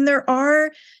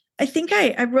 I think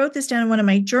I wrote this down in one of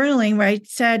my journaling where I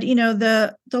said,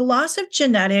 the loss of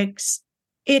genetics,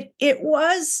 it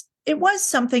was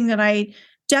something that I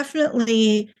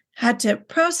definitely had to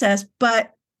process,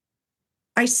 but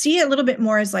I see it a little bit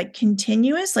more as like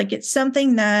continuous, like it's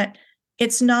something that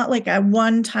it's not like a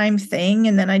one-time thing.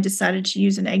 And then I decided to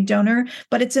use an egg donor,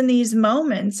 but it's in these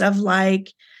moments of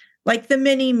like the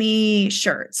mini me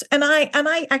shirts. And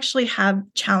I actually have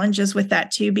challenges with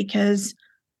that too, because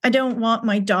I don't want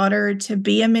my daughter to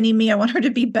be a mini me. I want her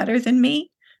to be better than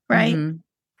me. Right. Mm-hmm.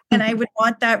 And I would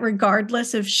want that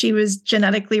regardless if she was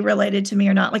genetically related to me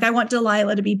or not. Like I want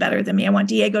Delilah to be better than me. I want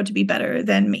Diego to be better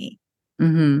than me.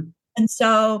 Mm-hmm. And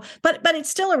so, but it's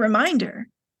still a reminder,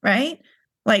 right?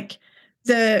 Like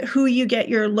who you get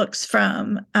your looks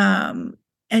from. And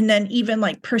then even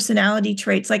like personality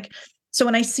traits, like, so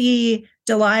when I see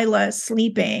Delilah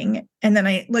sleeping and then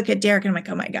I look at Derek and I'm like,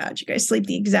 oh my God, you guys sleep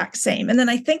the exact same. And then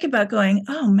I think about going,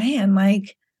 oh man,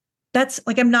 like that's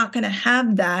like, I'm not going to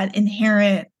have that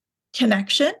inherent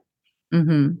connection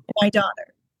with my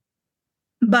daughter.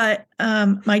 But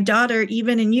my daughter,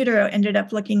 even in utero, ended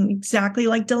up looking exactly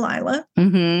like Delilah.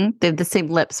 Mm-hmm. They have the same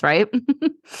lips, right?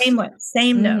 Same lips,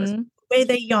 same nose, the way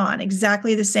they yawn,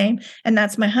 exactly the same. And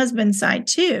that's my husband's side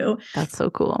too. That's so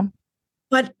cool.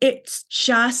 But it's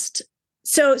just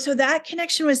so that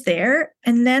connection was there.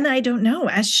 And then I don't know,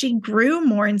 as she grew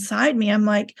more inside me, I'm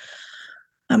like,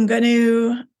 I'm going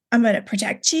to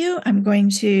protect you. I'm going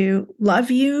to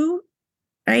love you.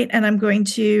 Right. And I'm going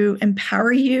to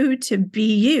empower you to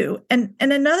be you. And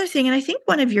another thing, and I think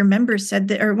one of your members said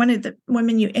that, or one of the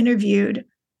women you interviewed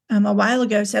a while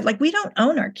ago said, like, we don't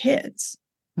own our kids,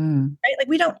 right? Like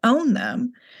we don't own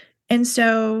them. And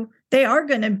so they are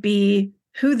going to be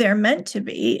who they're meant to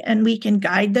be. And we can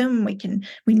guide them.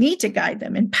 We need to guide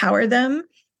them, empower them,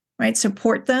 right?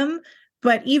 Support them.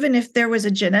 But even if there was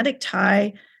a genetic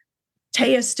tie,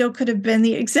 Taya still could have been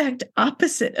the exact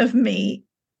opposite of me,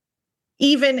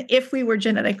 even if we were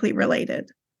genetically related,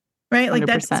 right? Like 100%.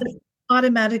 that's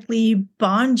automatically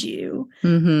bond you.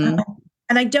 Mm-hmm.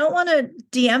 And I don't want to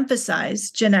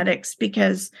de-emphasize genetics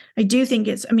because I do think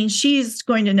she's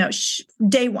going to know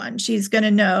day one, she's going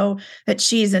to know that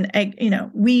she's an egg,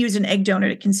 we use an egg donor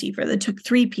to conceive her. That took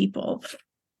 3 people.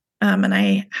 And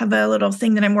I have a little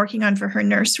thing that I'm working on for her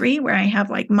nursery where I have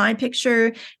like my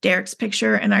picture, Derek's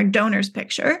picture, and our donor's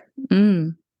picture.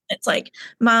 Mm. It's like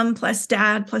mom plus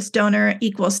dad plus donor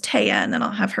equals Taya, and then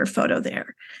I'll have her photo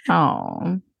there.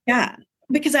 Oh, yeah,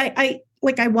 because I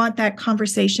want that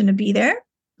conversation to be there.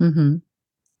 Mm-hmm.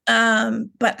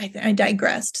 But I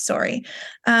digressed. Sorry.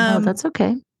 No, that's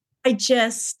okay. I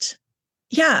just,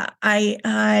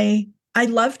 I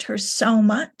loved her so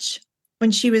much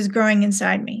when she was growing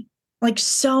inside me, like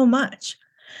so much.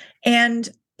 And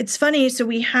it's funny. So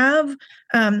we have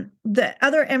the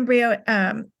other embryo,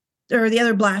 or the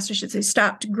other blast, I should say,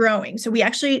 stopped growing. So we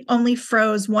actually only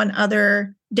froze one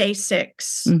other day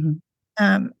 6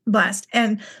 blast.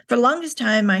 And for the longest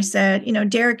time, I said,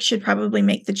 Derek should probably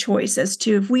make the choice as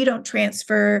to if we don't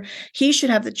transfer, he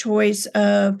should have the choice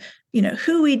of,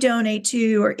 who we donate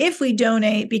to, or if we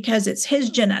donate, because it's his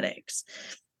genetics.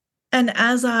 And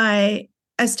as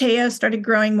Taya started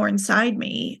growing more inside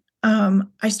me,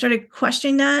 I started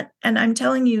questioning that. And I'm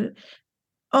telling you,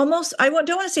 almost, don't want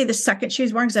to say the second she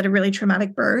was born because I had a really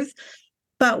traumatic birth,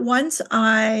 but once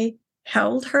I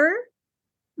held her,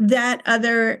 that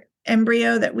other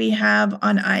embryo that we have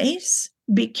on ice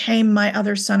became my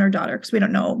other son or daughter, because we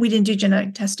don't know. We didn't do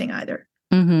genetic testing either.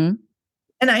 Mm-hmm.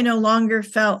 And I no longer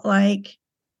felt like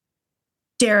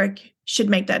Derek should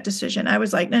make that decision. I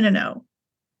was like, no.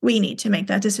 We need to make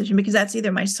that decision because that's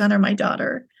either my son or my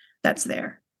daughter that's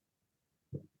there.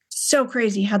 So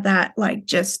crazy how that it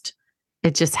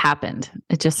just happened.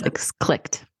 It just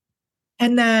clicked.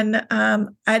 And then I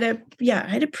had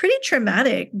a pretty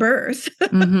traumatic birth.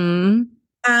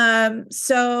 Mm-hmm.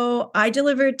 So I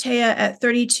delivered Taya at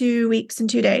 32 weeks and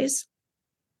 2 days.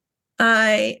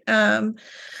 I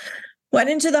went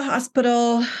into the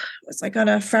hospital. It was like on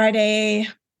a Friday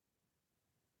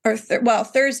or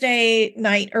Thursday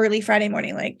night, early Friday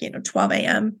morning, 12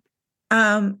 a.m.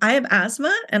 I have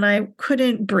asthma and I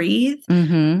couldn't breathe.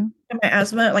 Mm-hmm. My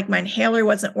asthma, my inhaler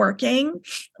wasn't working,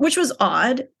 which was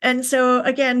odd. And so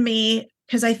again,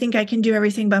 because I think I can do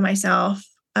everything by myself,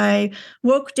 I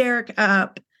woke Derek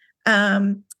up.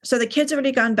 So the kids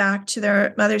already gone back to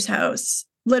their mother's house,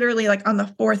 literally on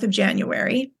the 4th of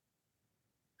January.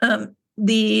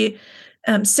 The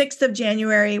 6th of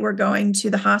January, we're going to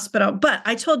the hospital. But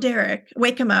I told Derek,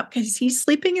 wake him up, because he's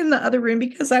sleeping in the other room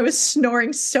because I was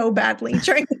snoring so badly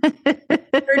during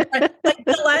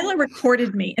Delilah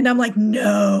recorded me. And I'm like,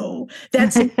 no,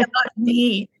 that's not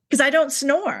me. Because I don't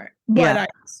snore, but I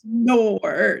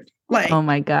snored. Oh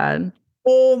my God.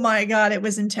 Oh my God, it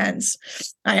was intense.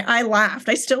 I laughed.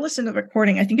 I still listen to the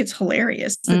recording. I think it's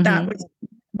hilarious that that was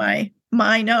my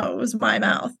nose, my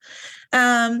mouth.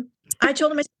 I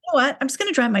told him, I said, you know what? I'm just going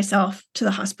to drive myself to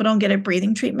the hospital and get a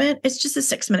breathing treatment. It's just a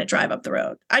 6-minute drive up the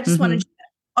road. I just want to do that.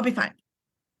 I'll be fine.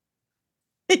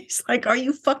 He's like, are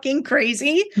you fucking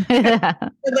crazy? To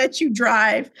let you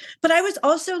drive. But I was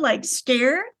also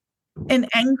scared and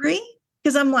angry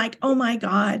because I'm like, oh my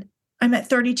God, I'm at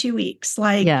 32 weeks.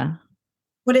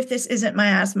 What if this isn't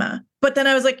my asthma? But then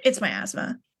I was like, it's my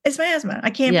asthma. It's my asthma.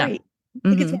 I can't breathe.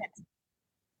 It's my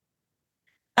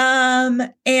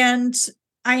asthma. And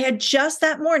I had just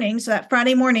that morning, so that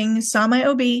Friday morning, saw my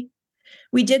OB.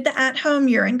 We did the at-home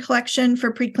urine collection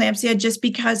for preeclampsia just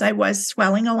because I was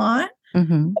swelling a lot.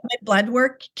 Mm-hmm. My blood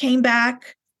work came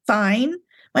back fine.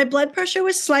 My blood pressure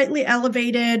was slightly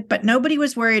elevated, but nobody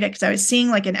was worried because I was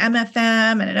seeing an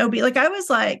MFM and an OB. I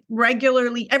was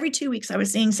regularly, every 2 weeks, I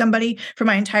was seeing somebody for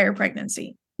my entire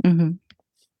pregnancy. Mm-hmm.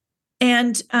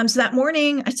 And so that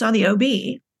morning I saw the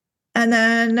OB. And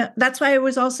then that's why I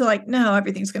was also no,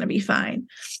 everything's going to be fine.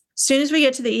 As soon as we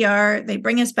get to the ER, they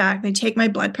bring us back. They take my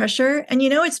blood pressure. And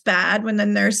it's bad when the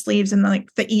nurse leaves and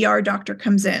the ER doctor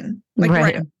comes in.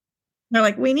 Right. They're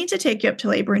like, we need to take you up to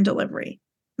labor and delivery.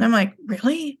 And I'm like,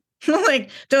 really? They're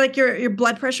like, your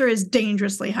blood pressure is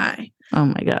dangerously high. Oh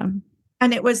my God.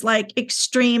 And it was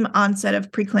extreme onset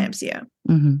of preeclampsia.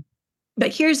 Mm-hmm.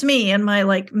 But here's me in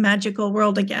my magical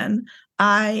world again.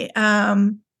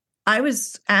 I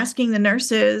was asking the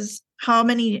nurses, how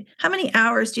many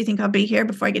hours do you think I'll be here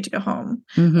before I get to go home?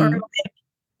 Mm-hmm.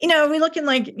 Or we looking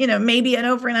maybe an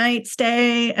overnight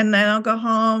stay and then I'll go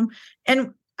home.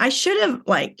 And I should have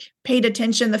paid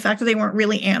attention to the fact that they weren't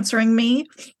really answering me.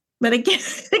 But again,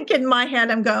 in my head,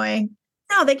 I'm going,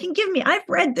 no, they can give me, I've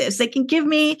read this. They can give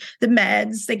me the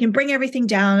meds. They can bring everything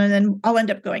down and then I'll end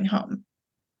up going home.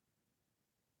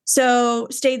 So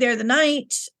stayed there the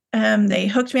night. They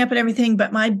hooked me up and everything,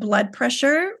 but my blood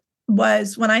pressure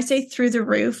was, when I say through the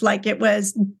roof, like it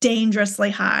was dangerously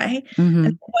high and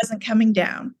it wasn't coming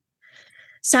down.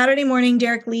 Saturday morning,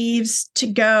 Derek leaves to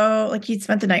go, like he'd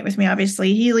spent the night with me,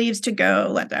 obviously. He leaves to go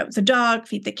let out the dog,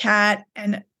 feed the cat.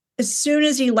 And as soon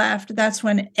as he left, that's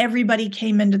when everybody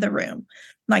came into the room.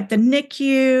 Like the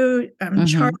NICU,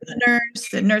 Charlie,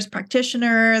 the nurse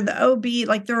practitioner, the OB,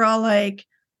 like they're all like,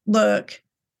 look,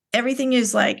 everything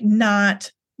is like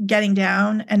not getting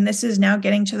down. And this is now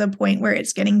getting to the point where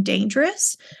it's getting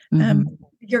dangerous.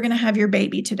 You're going to have your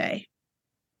baby today.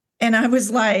 And I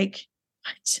was like,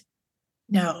 what?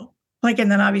 No. Like, and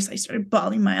then obviously I started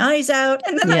bawling my eyes out.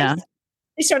 And then I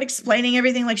started explaining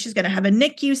everything, like she's going to have a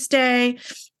NICU stay.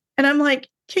 And I'm like,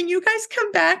 can you guys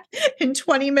come back in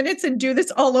 20 minutes and do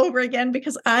this all over again?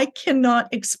 Because I cannot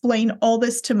explain all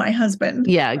this to my husband.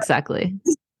 Yeah, exactly.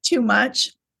 Too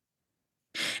much.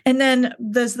 And then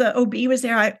the OB was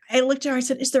there. I looked at her, I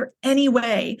said, is there any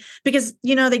way? Because,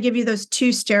 you know, they give you those 2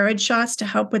 steroid shots to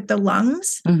help with the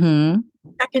lungs.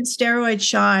 Second steroid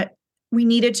shot, we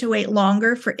needed to wait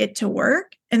longer for it to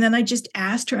work. And then I just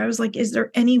asked her, I was like, is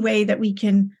there any way that we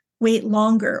can wait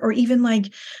longer or even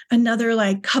like another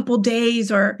like couple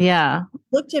days or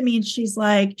looked at me and she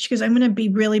goes, I'm going to be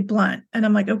really blunt. And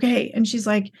I'm like, okay. And she's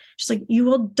like, you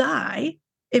will die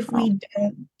if we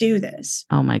don't do this.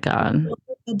 Oh my God.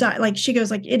 We'll die. Like she goes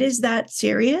like, it is that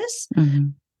serious.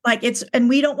 Like and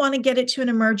we don't want to get it to an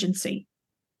emergency.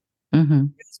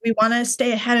 We want to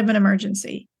stay ahead of an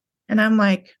emergency. And I'm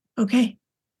like, okay.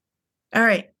 All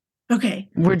right. Okay.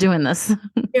 We're doing this.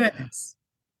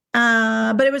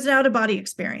 But it was an out of body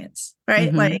experience,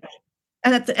 right? Like,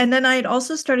 and then I had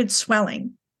also started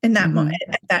swelling in that moment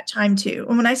at that time too.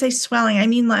 And when I say swelling, I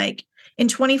mean like in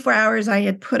 24 hours, I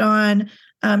had put on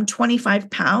 25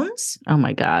 pounds. Oh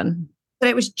my God. But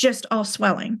it was just all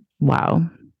swelling. Wow.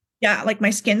 Yeah. Like my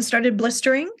skin started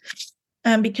blistering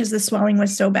because the swelling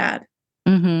was so bad.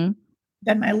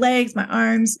 Then my legs, my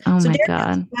arms. Oh so my Derek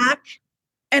God. Back,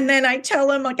 and then I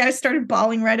tell him, like, I started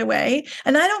bawling right away.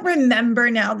 And I don't remember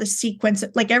now the sequence.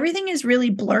 Like everything is really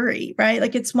blurry, right?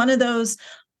 Like it's one of those,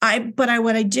 what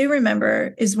I do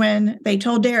remember is when they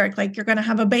told Derek, like, you're going to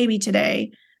have a baby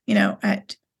today, you know,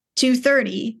 at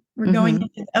 2:30, we're going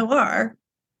into the OR.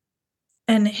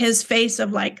 And his face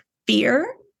of like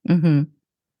fear.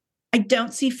 I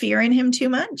don't see fear in him too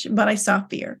much, but I saw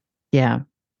fear. Yeah.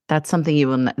 That's something you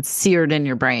will seared in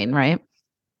your brain, right?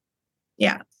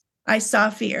 Yeah. I saw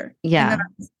fear. Yeah.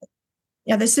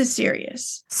 Yeah, this is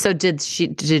serious. So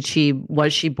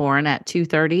was she born at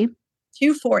 2:30?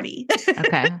 2:40.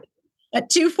 Okay. At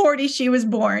 2:40, she was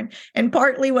born. And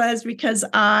partly was because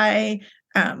I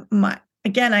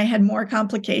had more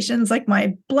complications, like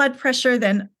my blood pressure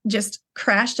then just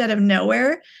crashed out of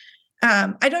nowhere.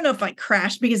 I don't know if I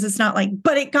crashed because it's not like,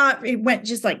 but it went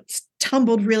just like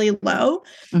tumbled really low.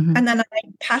 And then I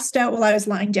passed out while I was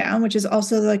lying down, which is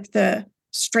also like the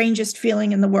strangest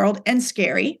feeling in the world and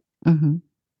scary. And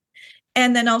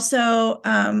then also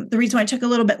the reason why it took a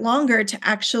little bit longer to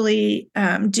actually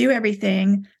do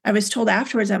everything, I was told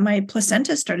afterwards that my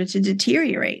placenta started to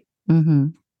deteriorate.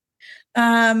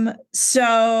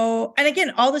 So, and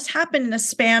again, all this happened in a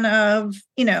span of,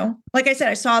 you know, like I said,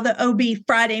 I saw the OB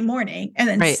Friday morning and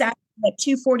then Saturday at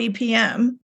 2:40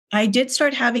 p.m. I did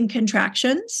start having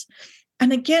contractions.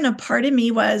 And again, a part of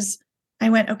me I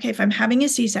went, okay, if I'm having a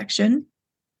C-section,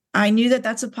 I knew that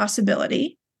that's a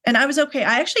possibility. And I was okay.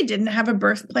 I actually didn't have a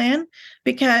birth plan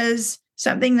because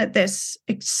something that this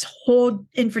whole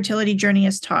infertility journey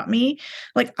has taught me,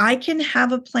 like I can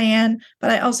have a plan, but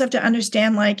I also have to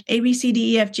understand like A, B, C,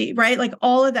 D, E, F, G, right? Like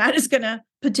all of that is going to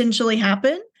potentially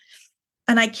happen.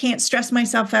 And I can't stress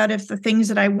myself out if the things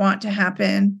that I want to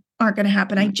happen aren't going to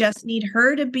happen. I just need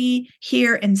her to be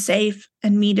here and safe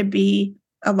and me to be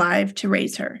alive to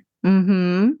raise her.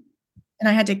 And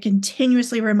I had to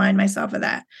continuously remind myself of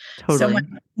that. Totally. So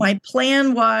my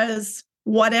plan was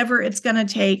whatever it's going to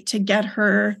take to get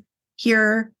her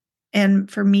here and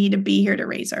for me to be here to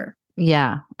raise her.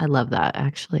 Yeah. I love that.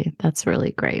 Actually, that's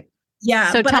really great.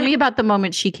 Yeah. So tell me about the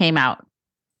moment she came out.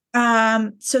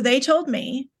 So they told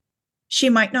me she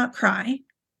might not cry.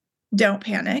 Don't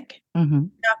panic.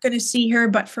 Not going to see her,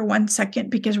 but for 1 second,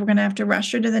 because we're going to have to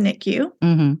rush her to the NICU.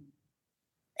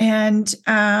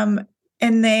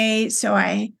 So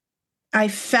I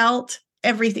felt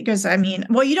everything because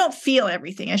you don't feel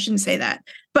everything. I shouldn't say that,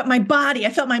 but I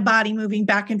felt my body moving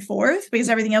back and forth because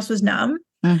everything else was numb.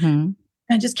 And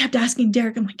I just kept asking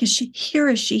Derek, I'm like, is she here?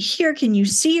 Is she here? Can you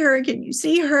see her? Can you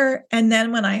see her? And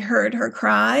then when I heard her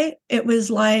cry, it was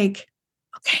like,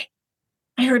 okay,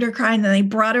 I heard her cry. And then they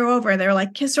brought her over. They were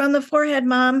like, kiss her on the forehead,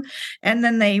 Mom. And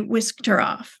then they whisked her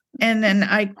off. And then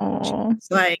I was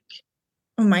like,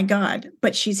 oh my God,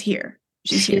 but she's here.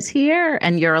 She's here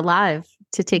and you're alive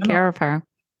to take care of her.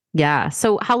 Yeah.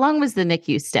 So how long was the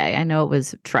NICU stay? I know it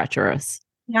was treacherous.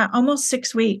 Yeah, almost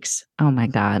 6 weeks. Oh my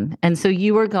God. And so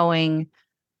you were going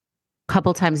a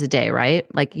couple times a day, right?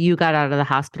 Like you got out of the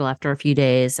hospital after a few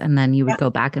days and then you would go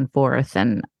back and forth.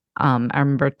 And I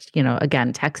remember,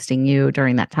 again, texting you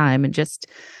during that time and just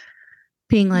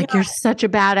being like, you're such a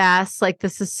badass. Like,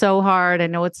 this is so hard. I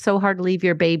know it's so hard to leave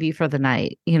your baby for the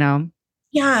night,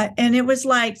 Yeah. And it was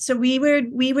like, so we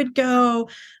would go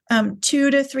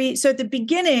 2 to 3. So at the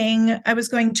beginning, I was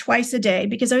going twice a day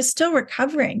because I was still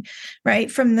recovering, right?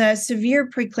 From the severe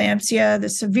preeclampsia, the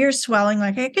severe swelling.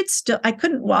 Like I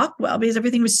couldn't walk well because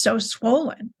everything was so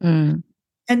swollen. Mm.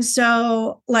 And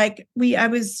so I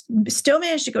was still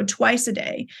managed to go twice a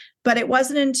day, but it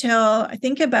wasn't until I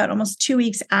think about almost 2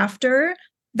 weeks after,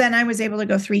 then I was able to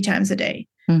go 3 times a day.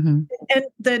 Mm-hmm. And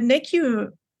the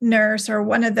NICU nurse, or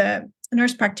one of the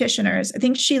nurse practitioners, I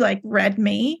think she read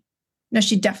me. No,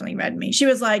 she definitely read me. She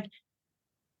was like,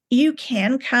 you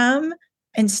can come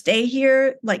and stay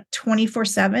here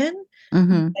 24/7.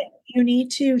 Mm-hmm. But you need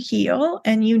to heal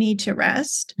and you need to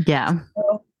rest. Yeah.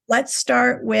 So let's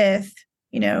start with,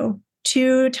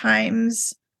 2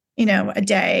 times, a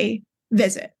day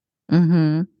visit.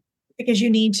 Mm-hmm. Because you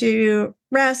need to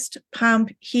rest,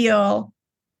 pump, heal.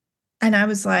 And I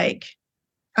was like,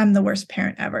 I'm the worst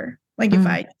parent ever. If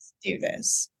I just do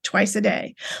this twice a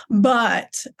day,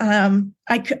 but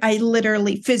I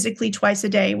literally physically twice a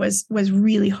day was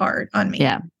really hard on me.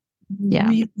 Yeah. Yeah.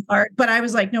 Really hard. But I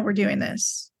was like, no, we're doing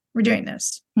this. We're doing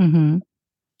this. Mm-hmm.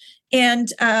 And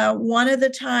one of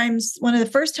the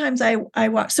first times I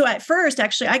walked. So at first,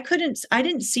 actually, I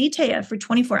didn't see Taya for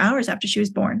 24 hours after she was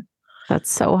born.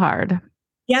 That's so hard.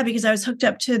 Yeah, because I was hooked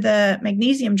up to the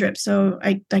magnesium drip. So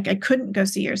I couldn't go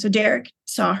see her. So Derek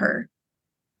saw her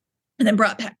and then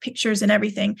brought back pictures and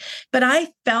everything. But I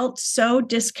felt so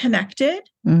disconnected,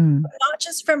 not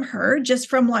just from her, just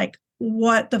from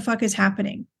what the fuck is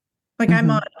happening? I'm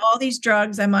on all these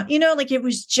drugs. I'm on, it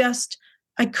was just,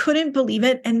 I couldn't believe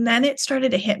it. And then it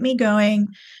started to hit me going,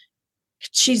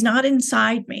 she's not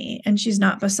inside me and she's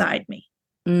not beside me.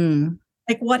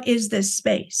 What is this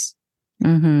space?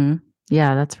 Mm-hmm.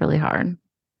 Yeah, that's really hard.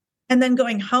 And then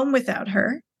going home without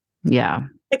her. Yeah.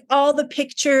 All the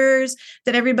pictures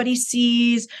that everybody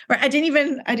sees, or I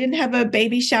didn't have a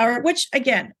baby shower, which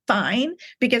again, fine,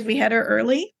 because we had her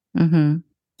early. Mm-hmm.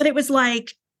 But it was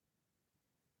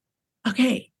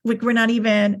okay, we're not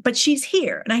even, but she's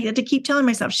here. And I had to keep telling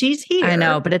myself she's here. I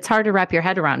know, but it's hard to wrap your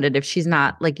head around it if she's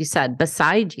not, like you said,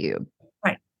 beside you.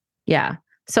 Right. Yeah.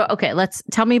 So, okay,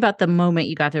 tell me about the moment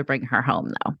you got to bring her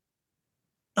home though.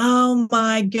 Oh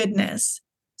my goodness.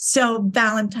 So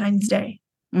Valentine's Day.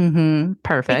 Mm-hmm.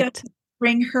 Perfect. I got to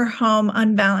bring her home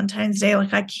on Valentine's Day.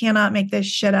 I cannot make this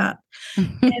shit up.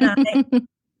 And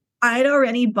I'd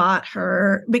already bought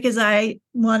her because I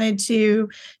wanted to,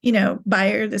 buy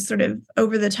her this sort of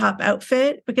over the top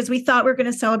outfit because we thought we were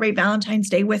going to celebrate Valentine's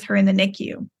Day with her in the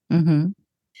NICU. Mm-hmm.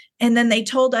 And then they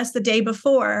told us the day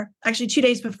before, actually 2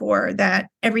 days before, that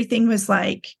everything was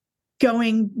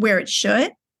going where it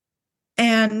should.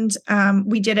 And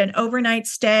we did an overnight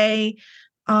stay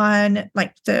on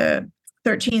the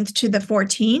 13th to the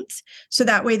 14th. So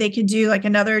that way they could do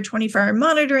another 24-hour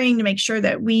monitoring to make sure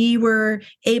that we were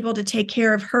able to take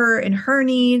care of her and her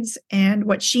needs and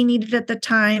what she needed at the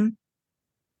time.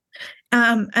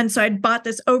 And so I'd bought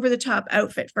this over the top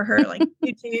outfit for her,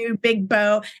 tutu, big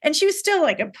bow, and she was still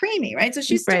a preemie, right? So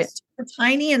she's still super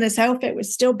tiny and this outfit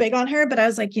was still big on her. But I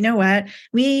was like, you know what?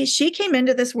 She came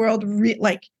into this world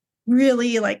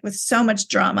really with so much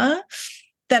drama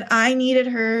that I needed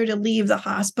her to leave the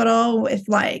hospital with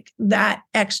that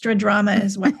extra drama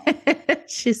as well.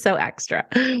 She's so extra.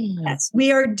 Yes,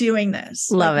 we are doing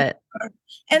this. Love it.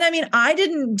 And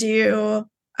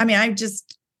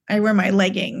I wear my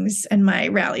leggings and my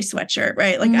rally sweatshirt,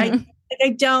 right? I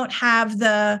don't have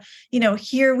the,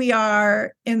 here we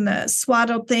are in the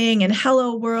swaddled thing and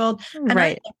hello world. And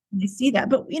right. I see that,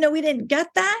 but we didn't get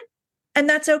that. And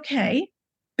that's okay.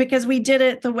 Because we did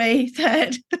it the way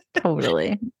that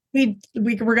totally we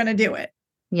were going to do it.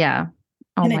 Yeah.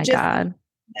 Oh my God.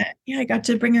 Yeah. I got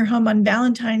to bring her home on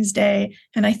Valentine's Day.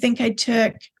 And I think I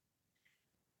took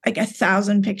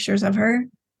 1,000 pictures of her.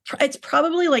 It's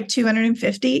probably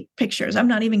 250 pictures. I'm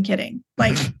not even kidding.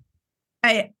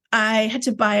 I had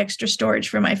to buy extra storage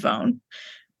for my phone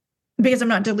because I'm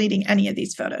not deleting any of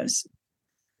these photos.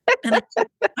 And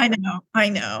I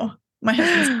know. My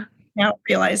husband now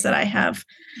realized that I have,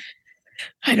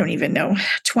 I don't even know,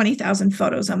 20,000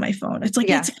 photos on my phone. It's like,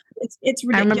 Yeah. it's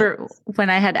ridiculous. I remember when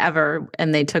I had Ever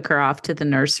and they took her off to the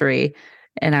nursery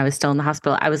and I was still in the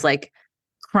hospital, I was like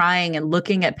crying and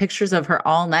looking at pictures of her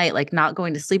all night, like not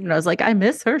going to sleep. And I was like, I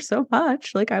miss her so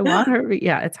much. Like I want her.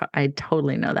 Yeah, I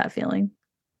totally know that feeling.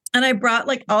 And I brought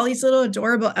like all these little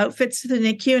adorable outfits to the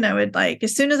NICU. And I would like,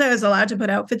 as soon as I was allowed to put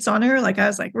outfits on her, like I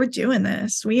was like, we're doing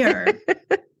this. We are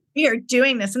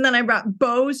doing this. And then I brought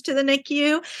bows to the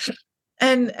NICU,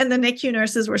 and the NICU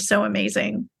nurses were so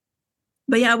amazing.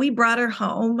 But yeah, we brought her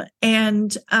home,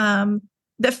 and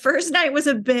the first night was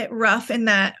a bit rough in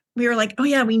that we were like, oh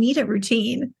yeah, we need a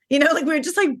routine. Like we were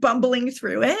just like bumbling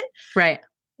through it. Right.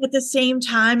 At the same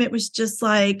time, it was just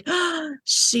like,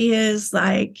 she's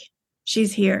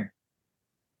here.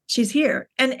 She's here.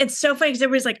 And it's so funny because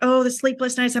everybody's like, oh, the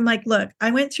sleepless nights. I'm like, look,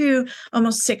 I went through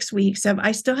almost 6 weeks of,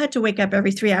 I still had to wake up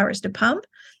every 3 hours to pump,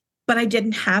 but I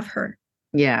didn't have her.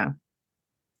 Yeah.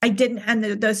 I didn't. And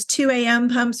those 2 a.m.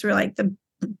 pumps were like the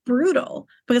brutal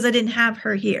because I didn't have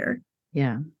her here.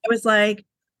 Yeah. It was like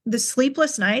the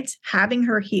sleepless nights, having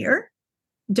her here,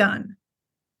 done.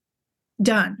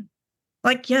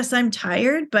 Like, yes, I'm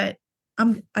tired, but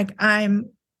I'm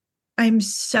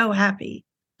so happy,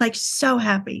 like so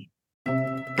happy.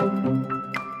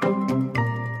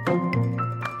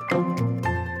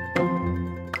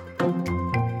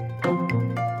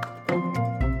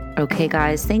 Okay,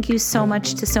 guys, thank you so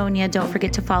much to Sonia. Don't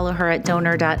forget to follow her at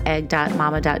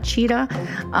donor.egg.mama.cheetah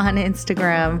on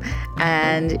Instagram.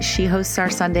 And she hosts our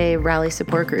Sunday rally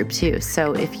support group too.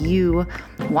 So if you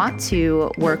want to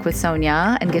work with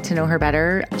Sonia and get to know her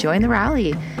better, join the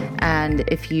rally. And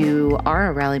if you are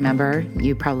a rally member,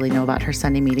 you probably know about her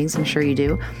Sunday meetings. I'm sure you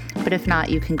do. But if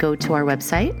not, you can go to our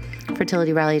website,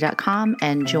 fertilityrally.com,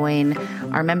 and join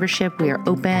our membership. We are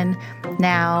open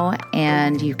now,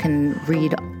 and you can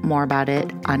read more about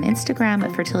it on Instagram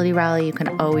at Fertility Rally. You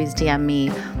can always DM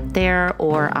me there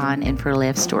or on Infertile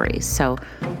AF Stories. So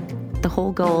the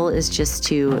whole goal is just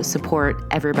to support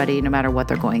everybody no matter what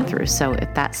they're going through. So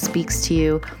if that speaks to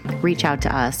you, reach out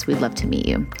to us. We'd love to meet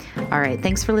you. All right.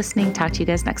 Thanks for listening. Talk to you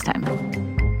guys next time.